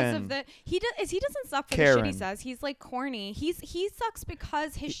not Listen, because of the he doesn't suck for the Karen. shit he says. He's like corny. He sucks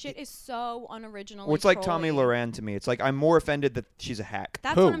because his shit is so unoriginal. Well, it's like Tommy Loren to me. It's like I'm more offended that she's a hack.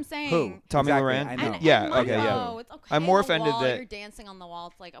 That's Who? what I'm saying. Who? Tommy Exactly, Loren? I know. And, Yeah, and okay, yeah. Milo, it's okay, I'm more the offended wall, that- you're dancing on the wall.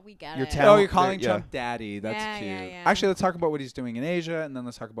 It's like we get Your it. talent- Oh, you're calling yeah. Trump daddy. That's Yeah, cute. yeah, yeah. Actually, let's talk about what he's doing in Asia, and then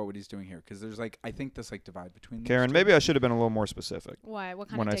let's talk about what he's doing here, because there's like I think this like divide between those Karen, two. maybe I should have been a little more specific. What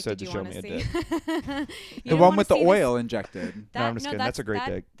kind When of I dick said did to you show want to me a see? The one with the oil injected. No, I'm just kidding. That's a great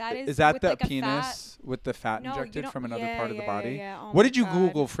dick. That Is that with the like a penis with the fat No, you injected don't- from another yeah, part of the yeah, body? yeah. Oh What my did you God.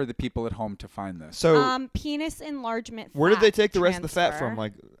 Google for the people at home to find this? So penis enlargement. where did they fat take the rest of the fat transfer. from?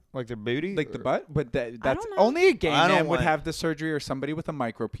 Like their booty? Like the butt? But that's don't know. only a gay I don't man would want- have the surgery, or somebody with a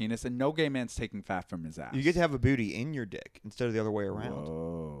micro penis, and no gay man's taking fat from his ass. You get to have a booty in your dick instead of the other way around.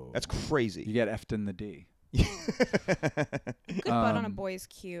 Whoa. That's You crazy. get effed in the D. Good butt on a Um, boy's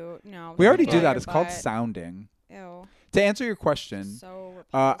cute. No. We already don't do get that. your It's called butt. sounding. Ew. To answer your question, So.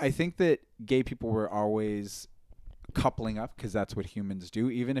 I think that gay people were always coupling up because that's what humans do,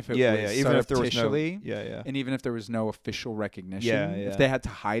 even if it Yeah, was yeah. Even if there was no, surreptitiously, yeah. and even if there was no official recognition, Yeah, yeah. if they had to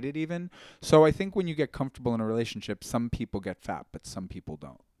hide it even. So I think when you get comfortable in a relationship, some people get fat, but some people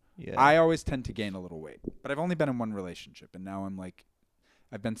don't. Yeah. I always tend to gain a little weight, but I've only been in one relationship, and now I'm like,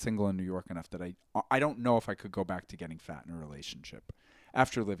 I've been single in New York enough that I don't know if I could go back to getting fat in a relationship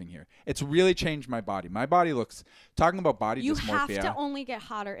after living here. It's really changed my body. My body looks, talking about body You dysmorphia. have to only get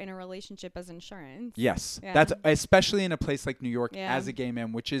hotter in a relationship as insurance. Yes, Yeah. that's especially in a place like New York Yeah. as a gay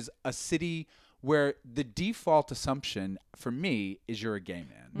man, which is a city where the default assumption for me is you're a gay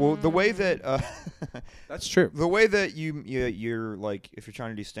man. Well, the way that That's true. the way that you're like, if you're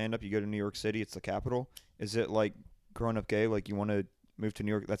trying to do stand up, you go to New York City. It's the capital. Is it like growing up gay? Like you want to move to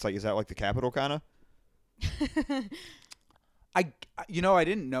New York? Is that like the capital kind of? I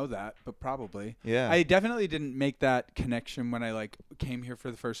didn't know that, but probably. Yeah. I definitely didn't make that connection when I like came here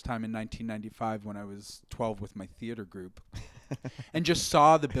for the first time in 1995 when I was 12 with my theater group and just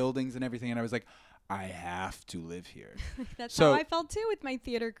saw the buildings and everything, and I was like, I have to live here. That's So- how I felt too with my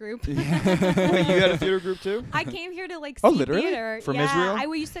theater group. Wait, you had a theater group too? I came here to like see Oh, literally? theater. From yeah, Israel?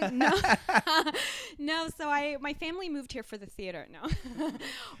 we used to no. So my family moved here for the theater. No,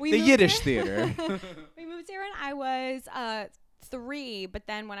 we The moved Yiddish here- theater. We moved here when I was 3, but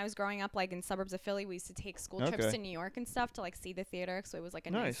then when I was growing up, like in suburbs of Philly, we used to take school trips Okay. to New York and stuff to like see the theater. So it was like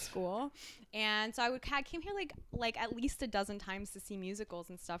a Nice. nice school, and so I came here like at least a dozen times to see musicals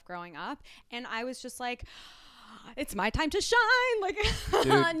and stuff growing up, and I was just like, it's my time to shine. Like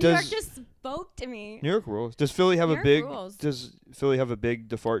New York does- just spoke to me. New York rules. Does Philly have New a York big? rules. Does Philly have a big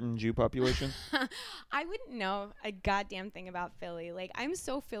defarting Jew population? I wouldn't know a goddamn thing about Philly. Like I'm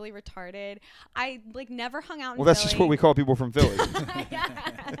so Philly retarded. I like never hung out in Well, that's Philly. just what we call people from Philly.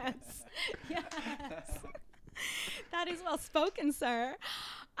 Yes. Yes. That is well spoken, sir.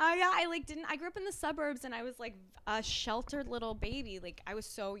 Yeah, I like didn't. I grew up in the suburbs, and I was like a sheltered little baby. Like I was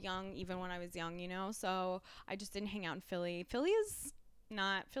so young, even when I was young, you know. So I just didn't hang out in Philly. Philly's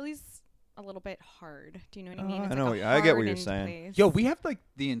a little bit hard. Do you know what I mean? I It's know like a what- I get what you're hardened saying. place. Yo, we have like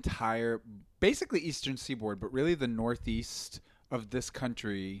the entire, basically Eastern Seaboard, but really the Northeast of this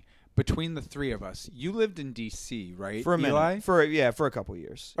country. Between the three of us, you lived in D.C., right? For a minute. Eli? For a couple of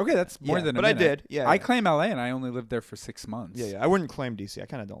years. Okay, that's more Yeah, than a but I minute. did, yeah, I yeah. claim L.A. and I only lived there for 6 months. Yeah. I wouldn't claim DC. I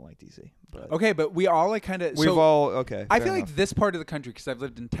kind of don't like DC. But Okay, but we all like kind of. we've all okay. I fair feel enough. like this part of the country, because I've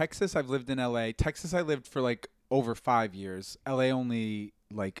lived in Texas, I've lived in LA. Texas, I lived for like over 5 years. LA only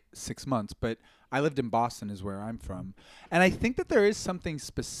like 6 months, but I lived in Boston, is where I'm from. And I think that there is something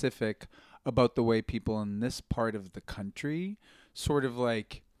specific about the way people in this part of the country sort of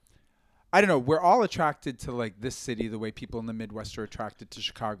like. I don't know. We're all attracted to like this city the way people in the Midwest are attracted to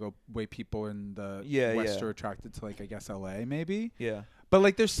Chicago, the way people in the West yeah. are attracted to like I guess LA maybe. Yeah. But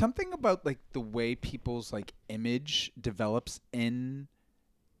like there's something about like the way people's like image develops in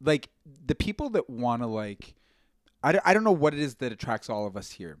like the people that want to like I don't know what it is that attracts all of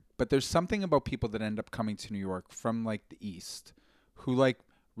us here, but there's something about people that end up coming to New York from like the East who like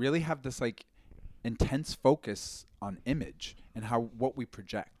really have this like intense focus on image and what we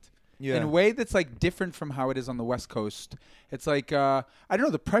project. Yeah. In a way that's like different from how it is on the West Coast. It's like I don't know.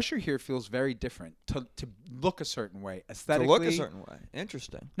 The pressure here feels very different to look a certain way To aesthetically. look a certain way.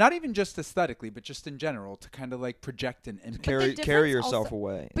 Interesting. Not even just aesthetically, but just in general to kind of like project an image. Carry difference yourself also-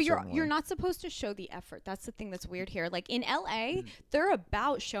 away. But a you're certain you're way. not supposed to show the effort. That's the thing that's weird here. Like in LA, they're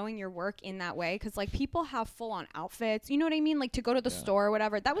about showing your work in that way because like people have full on outfits. You know what I mean? Like to go to the store or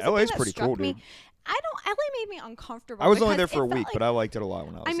whatever. That was the LA thing is that pretty struck cool, me. dude. LA made me uncomfortable. I was only there because for a it felt week, like- but I liked it a lot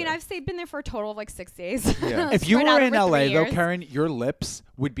when I was I mean, there. I've been there for a total of like 6 days. Yeah. If you Spread out were in over 3 LA though, years. Karen, your lips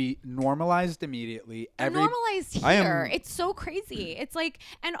would be normalized immediately. They're normalized I am- here. It's so crazy. It's like,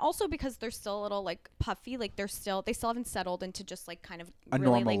 and also because they're still a little like puffy, like they still haven't settled into just like kind of A really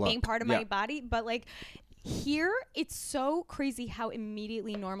normal like being look. part of Yeah. my body. But like here, it's so crazy how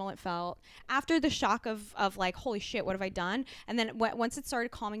immediately normal it felt after the shock of like holy shit, what have I done? And then once it started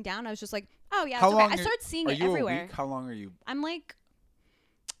calming down, I was just like, oh yeah, How it's okay. long I started seeing are it you everywhere. A week? How long are you?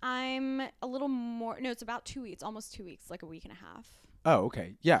 I'm a little more. No, it's about 2 weeks, almost 2 weeks, like a week and a half. Oh,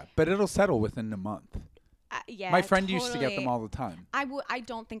 okay. Yeah, but it'll settle within a month. Yeah, My friend used to get totally. them all the time. I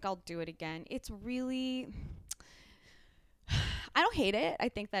don't think I'll do it again. It's really I don't hate it. I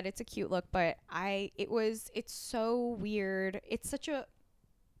think that it's a cute look, but it's so weird.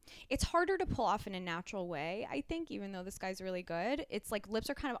 It's harder to pull off in a natural way, I think, even though this guy's really good. It's like lips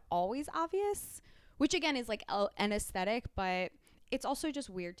are kind of always obvious, which again is like an aesthetic, but it's also just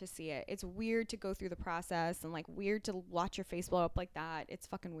weird to see it. It's weird to go through the process and like weird to watch your face blow up like that. It's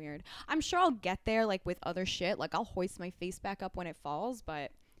fucking weird. I'm sure I'll get there like with other shit. Like I'll hoist my face back up when it falls,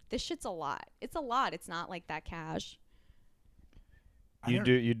 but this shit's a lot. It's a lot. It's not like that cash.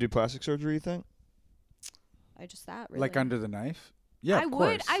 You do plastic surgery, you think? I just that really. Like under the knife? Yeah, I of would.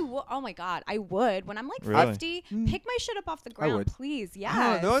 course. I would. Oh my god, I would. When I'm like Really? 50, pick my shit up off the ground, would. please. I don't know,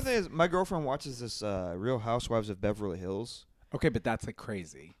 Yeah. the only thing is, my girlfriend watches this Real Housewives of Beverly Hills. Okay, but that's like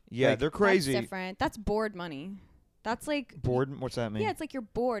crazy. Yeah, Like, they're crazy. That's different. That's bored money. That's like Bored? What's that mean? Yeah, it's like you're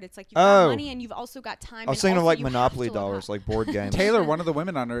bored. It's like you've got Oh. money and you've also got time. I was and thinking of also like you have Monopoly to look dollars, hot. like board games. Taylor, one of the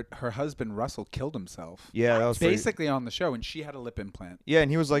women on her husband Russell killed himself. Yeah, that was pretty. Basically on the show, and she had a lip implant. Yeah,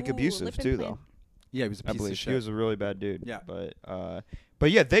 and he was like Ooh, abusive lip too, implant. though. Yeah, he was a I piece believe of he shit. was a really bad dude. Yeah.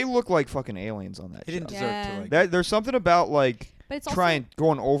 But yeah, they look like fucking aliens on that He show. didn't deserve Yeah. to like. There's something about like But it's also trying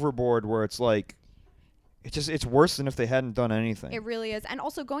going overboard where it's like it's worse than if they hadn't done anything. It really is. And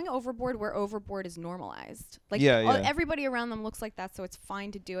also going overboard where overboard is normalized. Like Yeah, yeah. everybody around them looks like that, so it's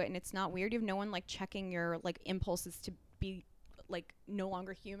fine to do it and it's not weird. You have no one like checking your like impulses to be like no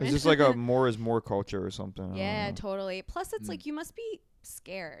longer human. It's just like a more is more culture or something. I don't Yeah, know. totally. Plus it's Mm. like you must be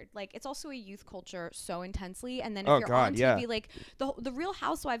scared. Like it's also a youth culture so intensely, and then if Oh, you're God, on yeah. TV, like the Real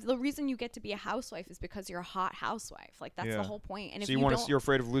Housewives, the reason you get to be a housewife is because you're a hot housewife. Like that's Yeah. the whole point. And So if you you want don't, to? You're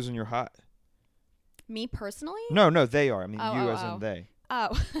afraid of losing your hot? me personally, No, they are. I mean, Oh, you oh, as oh. in they.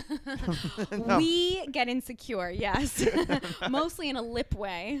 oh, No. we get insecure. Yes, mostly in a lip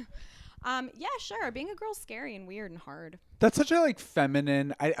way. Yeah, sure. Being a girl's scary and weird and hard. That's such a like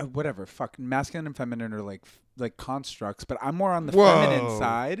feminine. Whatever. Fuck. Masculine and feminine are like constructs, but I'm more on the Whoa. feminine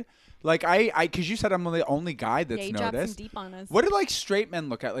side. Like because you said I'm the only guy that's Yeah, you dropped some noticed. deep on us. What do like straight men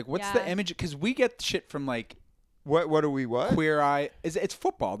look at? Like, what's the Yeah. image? Because we get shit from like What do we what? Queer Eye. It's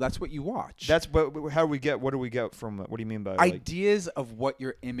football. That's what you watch. That's but how do we get? What do we get from? What do you mean by like, ideas of what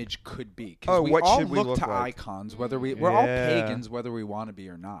your image could be. 'Cause Oh, we what all should we look look to like? icons, whether we're all Yeah. pagans, whether we want to be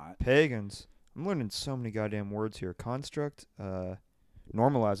or not. pagans? I'm learning so many goddamn words here. Construct,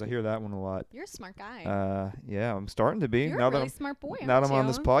 normalize. I hear that one a lot. You're a smart guy. Yeah, I'm starting to be. You're now a really that smart boy. now that I'm on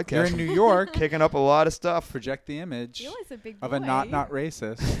this You podcast, You're in New York. kicking up a lot of stuff. Project the image realize a big boy. of a not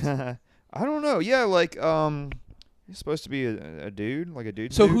racist. I don't know. Yeah, like you're supposed to be a dude, like a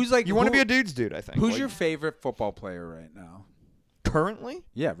dude. So dude. who's like- you want to who- be a dude's dude? I think. Who's Like, your favorite football player right now? currently?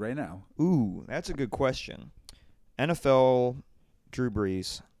 Yeah, right now. Ooh, that's a good question. NFL, Drew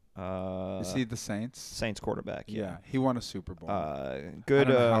Brees. Is he the Saints? Saints quarterback. Yeah, he won a Super Bowl. Good.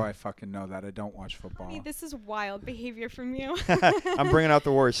 I don't know how I fucking know that. I don't watch football. Honey, this is wild behavior from you. I'm bringing out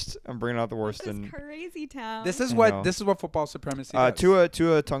the worst. I'm bringing out the worst. This is And crazy town. This is I what know. this is what football supremacy does. Tua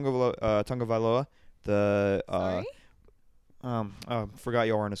Tagovailoa, the Sorry? forgot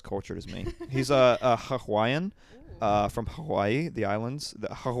y'all aren't as cultured as me. He's a Hawaiian from Hawaii, the islands.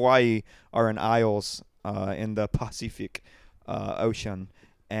 The Hawaii are in isles in the Pacific Ocean,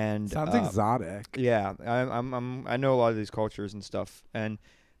 and Sounds exotic. yeah, I know a lot of these cultures and stuff. And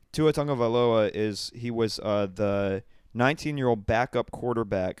Tua Tagovailoa he was the 19-year-old backup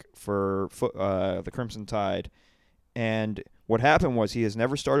quarterback for the Crimson Tide, and what happened was he has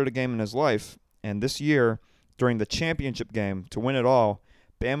never started a game in his life, and this year during the championship game to win it all,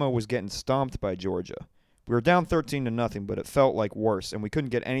 Bama was getting stomped by Georgia. We were down 13-0, but it felt like worse, and we couldn't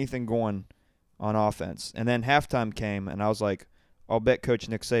get anything going on offense. And then halftime came, and I was like, I'll bet Coach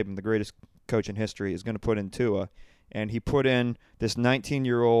Nick Saban, the greatest coach in history, is going to put in Tua. And he put in this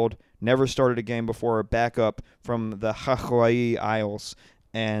 19-year-old, never started a game before, backup from the Hawaii Isles.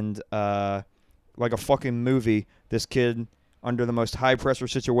 And like a fucking movie, this kid, under the most high-pressure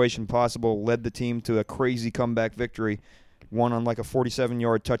situation possible, led the team to a crazy comeback victory, won on like a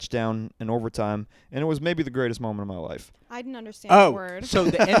 47-yard touchdown in overtime. And it was maybe the greatest moment of my life. I didn't understand the Oh, word. so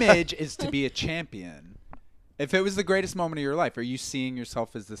the image is to be a champion. If it was the greatest moment of your life, are you seeing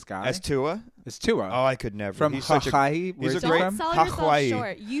yourself as this guy? As Tua? It's Tua. Oh, I could never. from He's such a Hawaii. Where's a he Don't great- from? sell yourself Hawaii.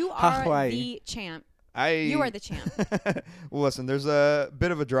 short. You are Hawaii. the champ. You are the champ. Well, listen, there's a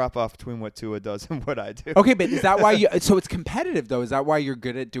bit of a drop off between what Tua does and what I do. Okay, but is that why you? So it's competitive though. Is that why you're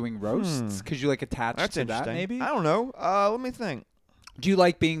good at doing roasts? Because you like attached That's to interesting. that? Maybe. I don't know. Let me think. Do you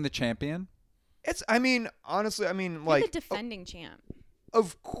like being the champion? I mean, honestly, You're like, the defending champ.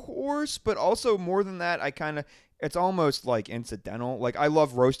 of course, but also more than that, it's almost like incidental. Like, I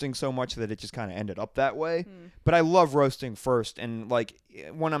love roasting so much that it just kind of ended up that way. But I love roasting first. And, like,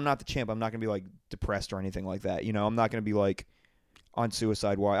 when I'm not the champ, I'm not going to be, like, depressed or anything like that. You know, I'm not going to be, like, on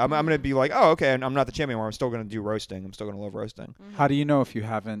suicide watch. I'm going to be like, oh, okay, and I'm not the champ anymore. I'm still going to do roasting. I'm still going to love roasting. How do you know if you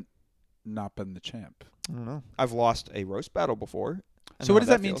haven't not been the champ? I don't know. I've lost a roast battle before. I So know what how does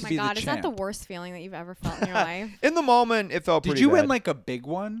that mean feels. Oh to my be God, the is that the champ? worst feeling that you've ever felt in your life? In the moment, it felt Did pretty you bad. win like a big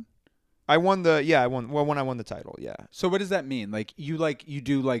one? I won I won. Well, when I won the title, yeah. So what does that mean? Like you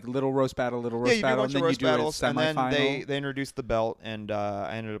do like little roast battle, Yeah, you do a and bunch then of roast you do battles, a and then semifinal. they introduced the belt, and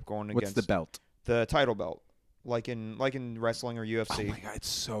I ended up going What's against the belt? the title belt, like in wrestling or UFC. Oh my god, it's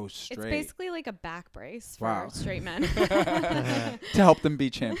so straight. It's basically like a back brace for Wow. straight men. to help them be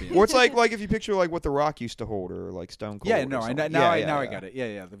champions. Well, it's like if you picture like what The Rock used to hold, or like Stone Cold. Yeah, or no, I something. know. Yeah, Now I yeah. got it.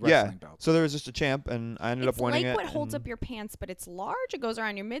 Yeah, the Yeah. wrestling belt. So there was just a champ, and I ended It's up winning like it. what holds and- up your pants, but it's large. It goes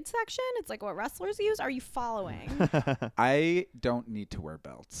around your midsection. It's like what wrestlers use. Are you following? I don't need to wear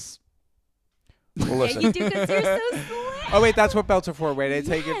belts. Well, Yeah, listen. you do because you're so slim. Oh wait, that's what belts are for. Wait, I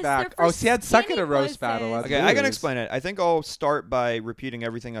take Yes, it they're back. for Oh, see, I'd suck at skinny a roast pussies. battle. I'd Okay, I can lose. explain it. I think I'll start by repeating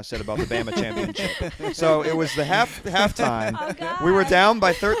everything I said about the Bama championship. So it was the halftime. Oh, God. We were down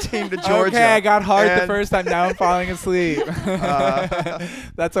by 13 to Georgia. Okay, I got hard the and- first time. Now I'm falling asleep.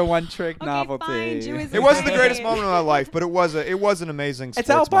 That's a one-trick Okay, novelty. fine, Jew is It wasn't the greatest Right. moment of my life, but it was an amazing. It's sports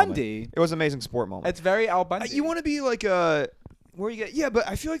Al moment. Bundy. It was an amazing sport moment. It's very Al Bundy. You want to be like a where you get but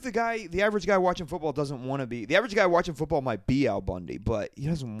I feel like the average guy watching football doesn't want to be. The average guy watching football might be Al Bundy, but he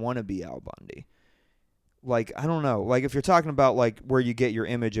doesn't want to be Al Bundy. Like, I don't know. Like, if you're talking about like where you get your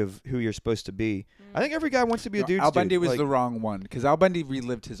image of who you're supposed to be, I think every guy wants to be a dude. Al Bundy was like, the wrong one because Al Bundy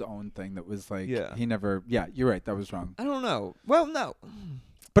relived his own thing that was like Yeah. he never. Yeah, you're right. That was wrong. I don't know. Well, no.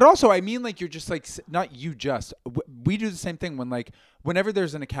 But also, I mean, like, you're just like, not you just. We do the same thing when, like, whenever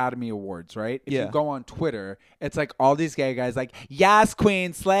there's an Academy Awards, right? If Yeah. you go on Twitter, it's like all these gay guys, like, yes,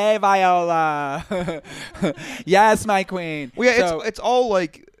 queen, slay Viola. Yes, my queen. Well, yeah, So- it's all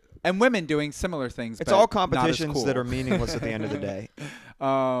like and women doing similar things. it's but all not as competitions cool. that are meaningless at the end of the day.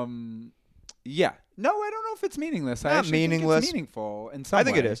 Yeah. No, I don't know if it's meaningless. I Not actually meaningless. think it's meaningful in some I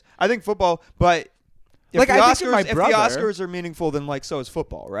think it way. is. I think football, but if Like, the I think Oscars, my brother- if the Oscars are meaningful, then like so is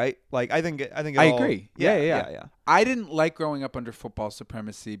football, right? Like I think it I all- agree. Yeah. I didn't like growing up under football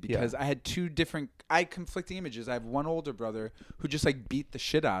supremacy because I had I had conflicting images. I have one older brother who just like beat the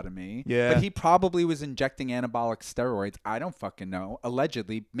shit out of me. Yeah. But he probably was injecting anabolic steroids. I don't fucking know.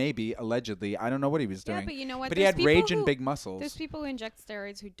 Allegedly. I don't know what he was doing. Yeah, but you know what? But he There's had rage people and who- big muscles. There's people who inject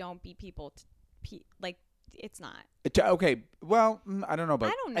steroids who don't beat people. Like, it's not. Okay, well, I don't know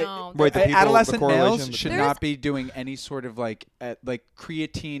about. I don't know. Wait, the people- adolescent the males correlation should between- not be doing any sort of like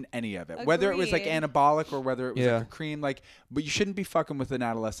creatine, any of it. Whether it was like Agreed. anabolic or whether it was Yeah. like a cream, like. But you shouldn't be fucking with an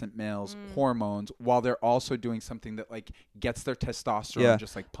adolescent male's hormones while they're also doing something that like gets their testosterone Yeah.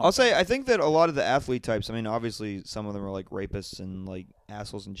 just like pumping. I'll say I think that a lot of the athlete types. I mean, obviously some of them are like rapists and like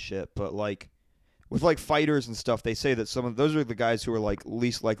assholes and shit, but like. With like fighters and stuff, they say that some of those are the guys who are like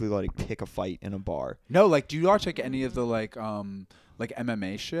least likely to like pick a fight in a bar. No, like, do you watch like any of the like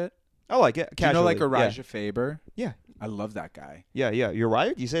MMA shit? I like it. Do you know like Casually, Elijah Faber? Yeah. I love that guy. Yeah.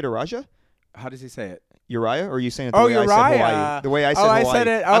 Uriah? Do you say it Uriah? How does he say it? Uriah? Or are you saying it the Oh, way I said Uriah. Hawaii? The way I said I Hawaii. said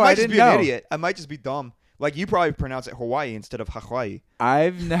it. I Oh, might I just didn't be know. an idiot. I might just be dumb. Like you probably pronounce it Hawaii instead of Hawaii.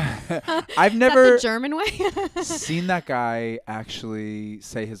 I've Is that never the German way? seen that guy actually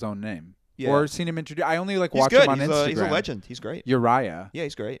say his own name Yeah. or seen him introduce. I only like He's watch good. him on Instagram. He's a legend. He's great. Uriah. Yeah,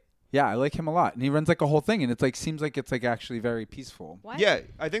 he's great. Yeah, I like him a lot, and he runs like a whole thing, and it's like seems like it's like actually very peaceful. What? Yeah,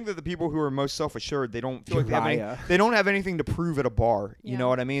 I think that the people who are most self-assured, they don't feel like Uriah. they don't have anything to prove at a bar. You Yeah. know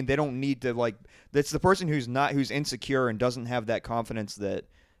what I mean? They don't need to like. That's the person who's insecure and doesn't have that confidence that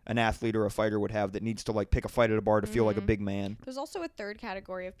an athlete or a fighter would have that needs to like pick a fight at a bar to feel like a big man. There's also a third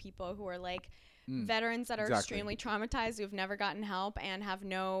category of people who are like veterans that are exactly. extremely traumatized, who have never gotten help and have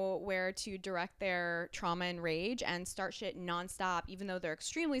nowhere to direct their trauma and rage and start shit nonstop, even though they're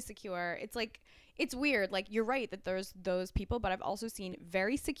extremely secure. It's like, it's weird. Like, you're right that there's those people, but I've also seen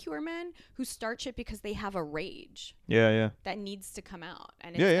very secure men who start shit because they have a rage Yeah. that needs to come out.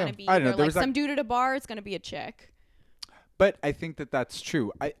 And it's Yeah, going yeah. to be I don't know, either there like was that- some dude at a bar, it's going to be a chick. But I think that that's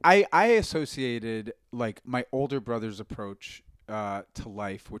true. I associated like my older brother's approach to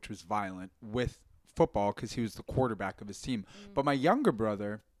life, which was violent, with football because he was the quarterback of his team. But my younger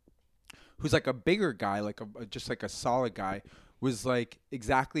brother, who's like a bigger guy, like just like a solid guy, was like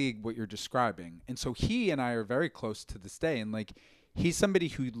exactly what you're describing. And so he and I are very close to this day. And like he's somebody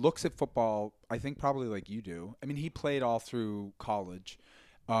who looks at football, I think probably like you do. I mean, he played all through college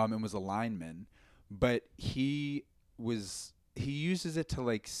and was a lineman, but he uses it to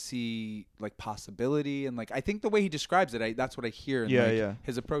like see like possibility and like I think the way he describes it, that's what I hear in Yeah, like, yeah.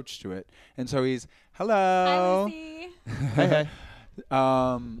 his approach to it. And so he's Hi, hello. Lucy. Hey.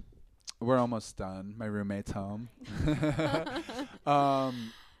 We're almost done. My roommate's home.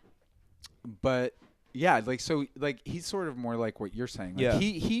 But yeah, like so like he's sort of more like what you're saying. Like, Yeah.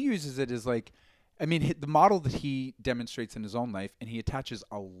 he uses it as like I mean, the model that he demonstrates in his own life, and he attaches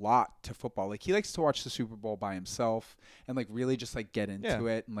a lot to football. Like, he likes to watch the Super Bowl by himself and, like, really just, like, get into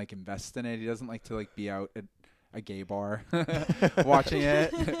it and, like, invest in it. He doesn't like to, like, be out at a gay bar watching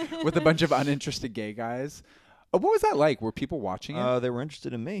it with a bunch of uninterested gay guys. What was that like? Were people watching it? They were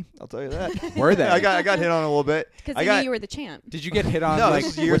interested in me. I'll tell you that. Were they? I got hit on a little bit. Because I they got knew you were the champ. Did you get hit on, No, like,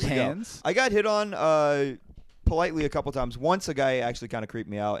 this was years with ago. hands? I got hit on politely a couple times. Once a guy actually kind of creeped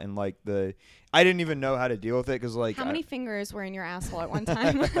me out, and like I didn't even know how to deal with it because like How many fingers were in your asshole at one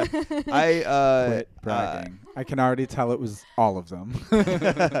time? Quit bragging. I can already tell it was all of them.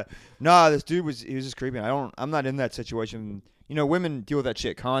 Nah, this dude was just creepy. I'm not in that situation. You know, women deal with that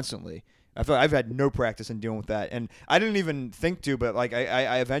shit constantly. I feel like I've had no practice in dealing with that, and I didn't even think to. But like,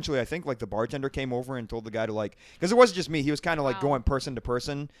 I eventually, I think like the bartender came over and told the guy to like, because it wasn't just me. He was kind of like Wow. going person to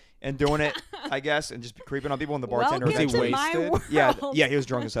person and doing it, I guess, and just creeping on people. And the bartender Welcome Was he to eventually, my wasted? world. yeah, he was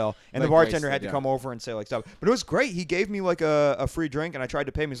drunk as hell, and Like the bartender wasted, had to yeah. come over and say like stuff. But it was great. He gave me like a free drink, and I tried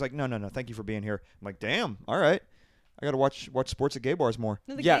to pay him. He's like, no, thank you for being here. I'm like, damn, all right. I gotta watch sports at gay bars more.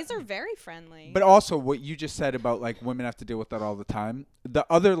 No, the Yeah. gays are very friendly. But also what you just said about like women have to deal with that all the time. The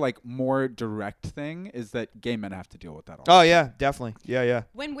other like more direct thing is that gay men have to deal with that all the Oh time. yeah, definitely. Yeah.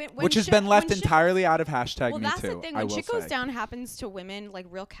 when Which has shit- been left when shit- entirely out of hashtag Well, me that's too. the thing. I When will shit goes say. down happens to women, like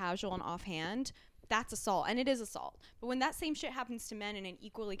real casual and offhand, that's assault, and it is assault. But when that same shit happens to men in an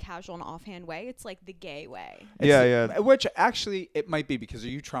equally casual and offhand way, it's like the gay way. Yeah. Which actually it might be because are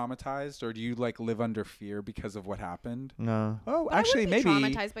you traumatized or do you like live under fear because of what happened? No. Oh, But actually I wouldn't maybe.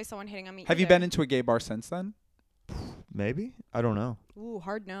 be traumatized by someone hitting on me. Have you either. been into a gay bar since then? Maybe. I don't know. Ooh,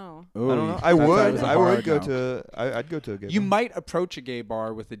 hard no. I don't know. That was a I would hard go no. to. I'd go to a gay You bar. might approach a gay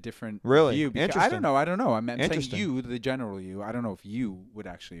bar with a different Really? view. Because Interesting. I don't know. I'm saying Interesting. you, the general you. I don't know if you would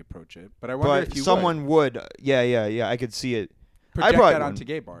actually approach it, but I wonder But if you someone would. Yeah. I could see it. project probably that onto wouldn't,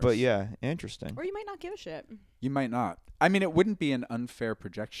 gay bars. But yeah, interesting. Or you might not give a shit. You might not. I mean, it wouldn't be an unfair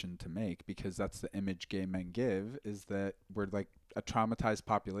projection to make because that's the image gay men give, is that we're like a traumatized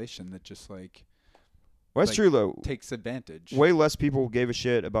population that just like Well, that's like, true though. takes advantage. Way less people gave a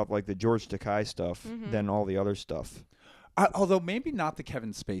shit about like the George Takei stuff Mm-hmm. than all the other stuff. Although maybe not the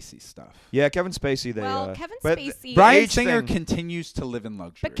Kevin Spacey stuff. Yeah, Kevin Spacey. They. Well, Kevin but Spacey. Bryan age Singer thing- continues to live in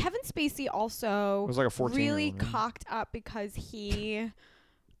luxury. But Kevin Spacey also It was like a 14-year-old, really right? cocked up because he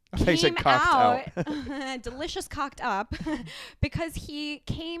He said came cocked out, delicious cocked up, because he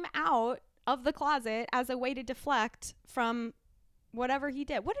came out of the closet as a way to deflect from whatever he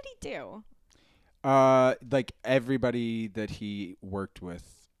did. What did he do? Like everybody that he worked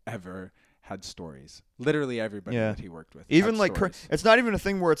with ever had stories. Literally everybody Yeah. that he worked with. Even had like stories. it's not even a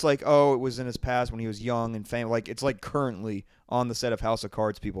thing where it's like, oh, it was in his past when he was young and famous. Like it's like currently on the set of House of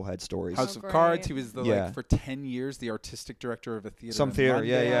Cards, people had stories. House Oh, of Cards. great. He was the Yeah. like for 10 years the artistic director of a theater. Some in theater,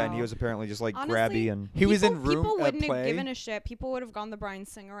 yeah, London. and he was apparently just like Honestly, grabby and He was in People room wouldn't have play. given a shit. People would have gone the Bryan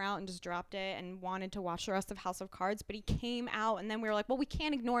Singer route and just dropped it and wanted to watch the rest of House of Cards. But he came out, and then we were like, well, we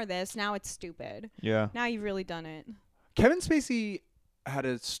can't ignore this. Now it's stupid. yeah. Now you've really done it. Kevin Spacey had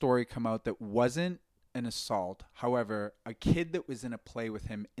a story come out that wasn't an assault. However, a kid that was in a play with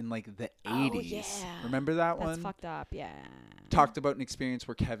him in like the 80s. yeah. Remember that That's one? fucked up. Yeah. Talked about an experience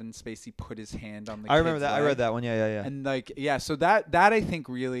where Kevin Spacey put his hand on the I remember kid's that. I leg. read that one. Yeah. And like so that I think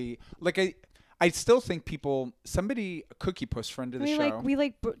really like I still think somebody Cookie Puss friend of the We show.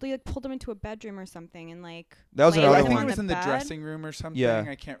 we pulled him into a bedroom or something and like That was laid another I him think one. it was the in the bed. dressing room or something. Yeah.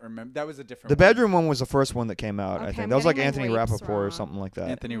 I can't remember. That was a different The one. bedroom one was the first one that came out. I Okay, think I'm that was like getting my Anthony rapes Rappaport or wrong. something like that.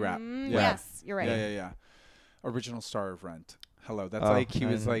 Anthony Rapp. Mm, Yeah. Yes, you're right. Yeah. Original star of Rent. Hello. That's Oh, like he I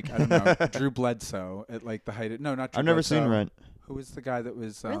was know. like I don't know Drew Bledsoe at like the height of not Drew I've never seen Bledsoe. Rent. Who was the guy that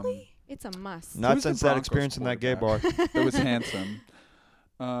was Really? It's a must. Not was the since that Broncos experience in that gay bar. quarterback? That was handsome.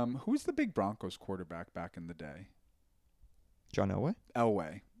 Who was the big Broncos quarterback back in the day? John Elway.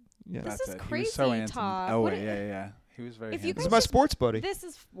 Elway. Yeah. This That's is it. He was so crazy handsome. talk. Elway. What Yeah. He was very If you handsome. This is guys my just- sports buddy. This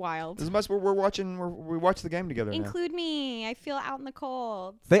is wild. This is my sport. We're watching. We watch the game together now. Include me. I feel out in the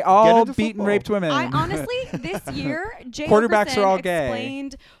cold. They all into beat and football. raped women. I honestly, this year, Jay Quarterbacks Okerson are all gay.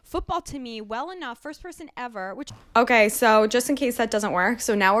 explained football to me well enough. First person ever. Okay, so just in case that doesn't work,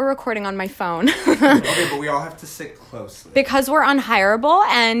 so now we're recording on my phone Okay, but we all have to sit closely. because we're unhireable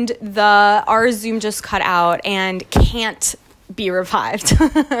and our Zoom just cut out and can't be revived.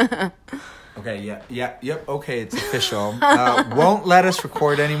 Okay, yep, okay, it's official. Won't let us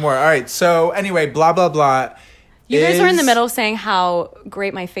record anymore. All right, so anyway, blah, blah, blah. You guys are in the is- middle of saying how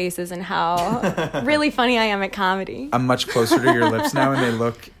great my face is and how really funny I am at comedy. I'm much closer to your lips now, and they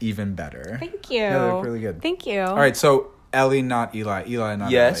look even better. Thank you. Yeah, they look really good. Thank you. All right, so Ellie, not Eli. Eli,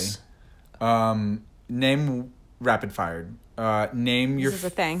 not Yes. Ellie. Name rapid fired. Name your is a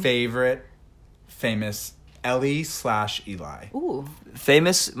thing. favorite famous Ellie/Eli. Ooh.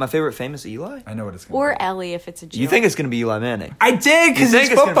 My favorite famous Eli? I know what it's going to Or be. Ellie if it's a joke. You think it's going to be Eli Manning? I did, because You it's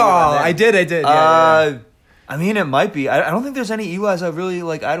think it's gonna be football. Eli Manning? I did. Yeah. I mean, it might be. I don't think there's any Elis I really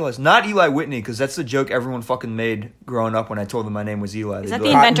like idolize. Not Eli Whitney, because that's the joke everyone fucking made growing up when I told them my name was Eli. Is They'd that be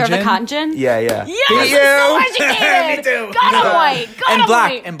the like, inventor of the Cotton cotton gin? Yeah. Yes, Me I'm so too. educated. Me too. Got him white. Got And him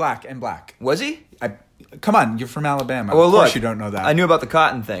black, white. and black. Was he? Come on, you're from Alabama. Well, of course look, you don't know that. I knew about the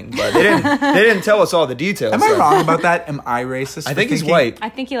cotton thing, but they didn't tell us all the details. Am I so- wrong about that? Am I racist? I for think he's thinking- white. I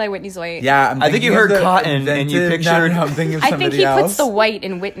think Eli Whitney's white. Yeah, I'm I think you thinking of heard the cotton and you invented- pictured- No, I'm thinking of I somebody think he else. puts the white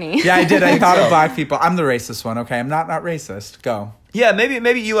in Whitney. Yeah, I did. I thought so. of black people. I'm the racist one. Okay, I'm not racist. Go. Yeah,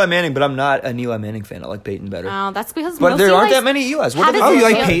 maybe Eli Manning, but I'm not an Eli Manning fan. I like Peyton better. Oh, that's because but most there aren't Eli's- that many Elis. How What are does the Oh, you it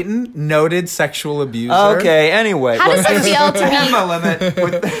like feel- Peyton? Noted sexual abuser. Okay, anyway. How does it feel to I'm be? a limit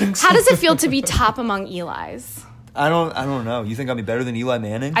with things. How does it feel to be top among Eli's? I don't know. You think I'll be better than Eli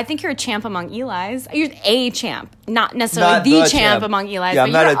Manning? I think you're a champ among Eli's. You're a champ, not necessarily Not the champ among Eli's. Yeah, but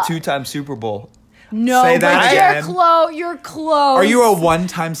I'm not you're a two-time Super Bowl. No, Say that but again. you're close. You're close. Are you a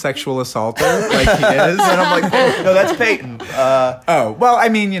one-time sexual assaulter like he is? And I'm like, no, that's Peyton. Oh, well, I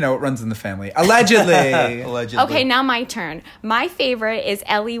mean, it runs in the family. Allegedly. Allegedly. Okay, now my turn. My favorite is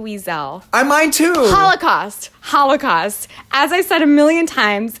Elie Wiesel. I'm mine too. Holocaust. As I said a million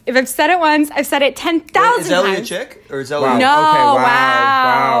times, if I've said it once, I've said it 10,000 Is Ellie a times. chick? Or is Ellie Wow. No, Okay,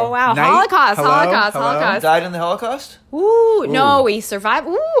 wow. wow. Night? Holocaust. Hello? died in the Holocaust? Ooh, no, we survived.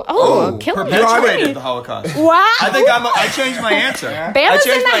 Ooh, killing me. Perpetuated the Holocaust. Wow. I think I changed my answer. Bama's I changed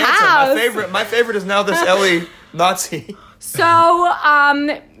in the my house. answer. My favorite is now this Ellie Nazi. So,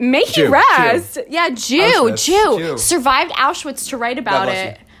 may he Jew, rest. Yeah, Jew. Jew. Survived Auschwitz to write about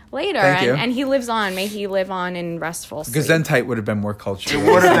bless it later. Thank you. And he lives on. May he live on in restful sleep. Gesundheit would have been more cultural.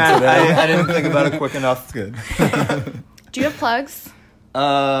 Would have been. I didn't think about it quick enough. Good. Do you have plugs?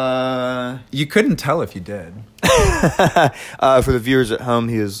 You couldn't tell if you did. For the viewers at home,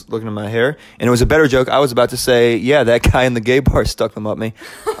 he is looking at my hair, and it was a better joke. I was about to say, yeah, that guy in the gay bar stuck them up me.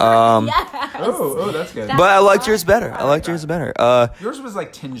 Oh, that's good. But I liked yours better. I liked yours better. Yours was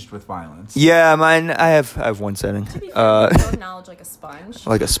like tinged with violence. Yeah, mine. I have one setting. Knowledge like a sponge.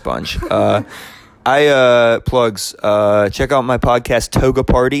 Like a sponge. Plugs. Check out my podcast Toga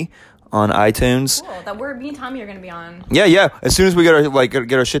Party on iTunes. Cool. That me and Tommy are gonna be on. Yeah. As soon as we get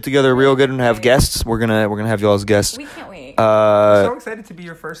our shit together real good and have guests, we're gonna have y'all as guests. We can't wait. I'm so excited to be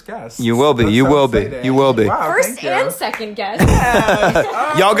your first guest. You will be. That's You so will be. exciting. You will be. Wow, First thank you. and second guest.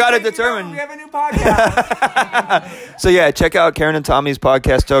 Y'all got it Thank you. determined. We have a new podcast. So yeah, check out Karen and Tommy's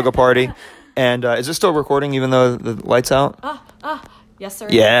podcast Toga Party. And is it still recording even though the light's out? Yes, sir.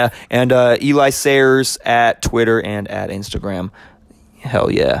 Yeah. And Eli Sayers at Twitter and at Instagram.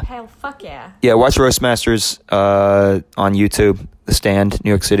 Hell yeah. Hell, fuck yeah. Yeah, watch Roastmasters on YouTube, The Stand, New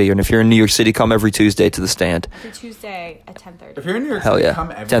York City. And if you're in New York City, come every Tuesday to The Stand. Every Tuesday at 10:30. If you're in New York Hell City, yeah.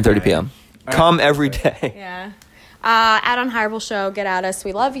 come every 10:30 day. p.m. I Come have to every say. day. Yeah. At Unhireable Show, get at us.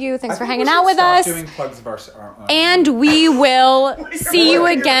 We love you. Thanks I for think we hanging should out with stop us. doing plugs of our And we will see you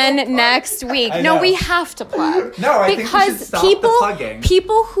again next week. I No, know. we have to plug. No, I think we should because stop the plugging.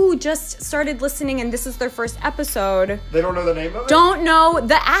 people who just started listening and this is their first episode They don't know the name of it? don't know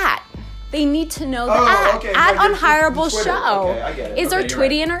the at. They need to know the at. okay. At No, your Unhireable Twitter. Show Okay, I get it. is our Okay, you're Twitty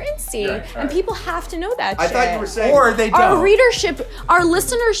right. and our Insty. Right, And right. people have to know that I shit. thought you were saying. Or they don't. Our readership, our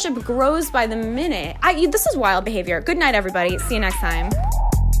listenership grows by the minute. This is wild behavior. Good night, everybody. See you next time.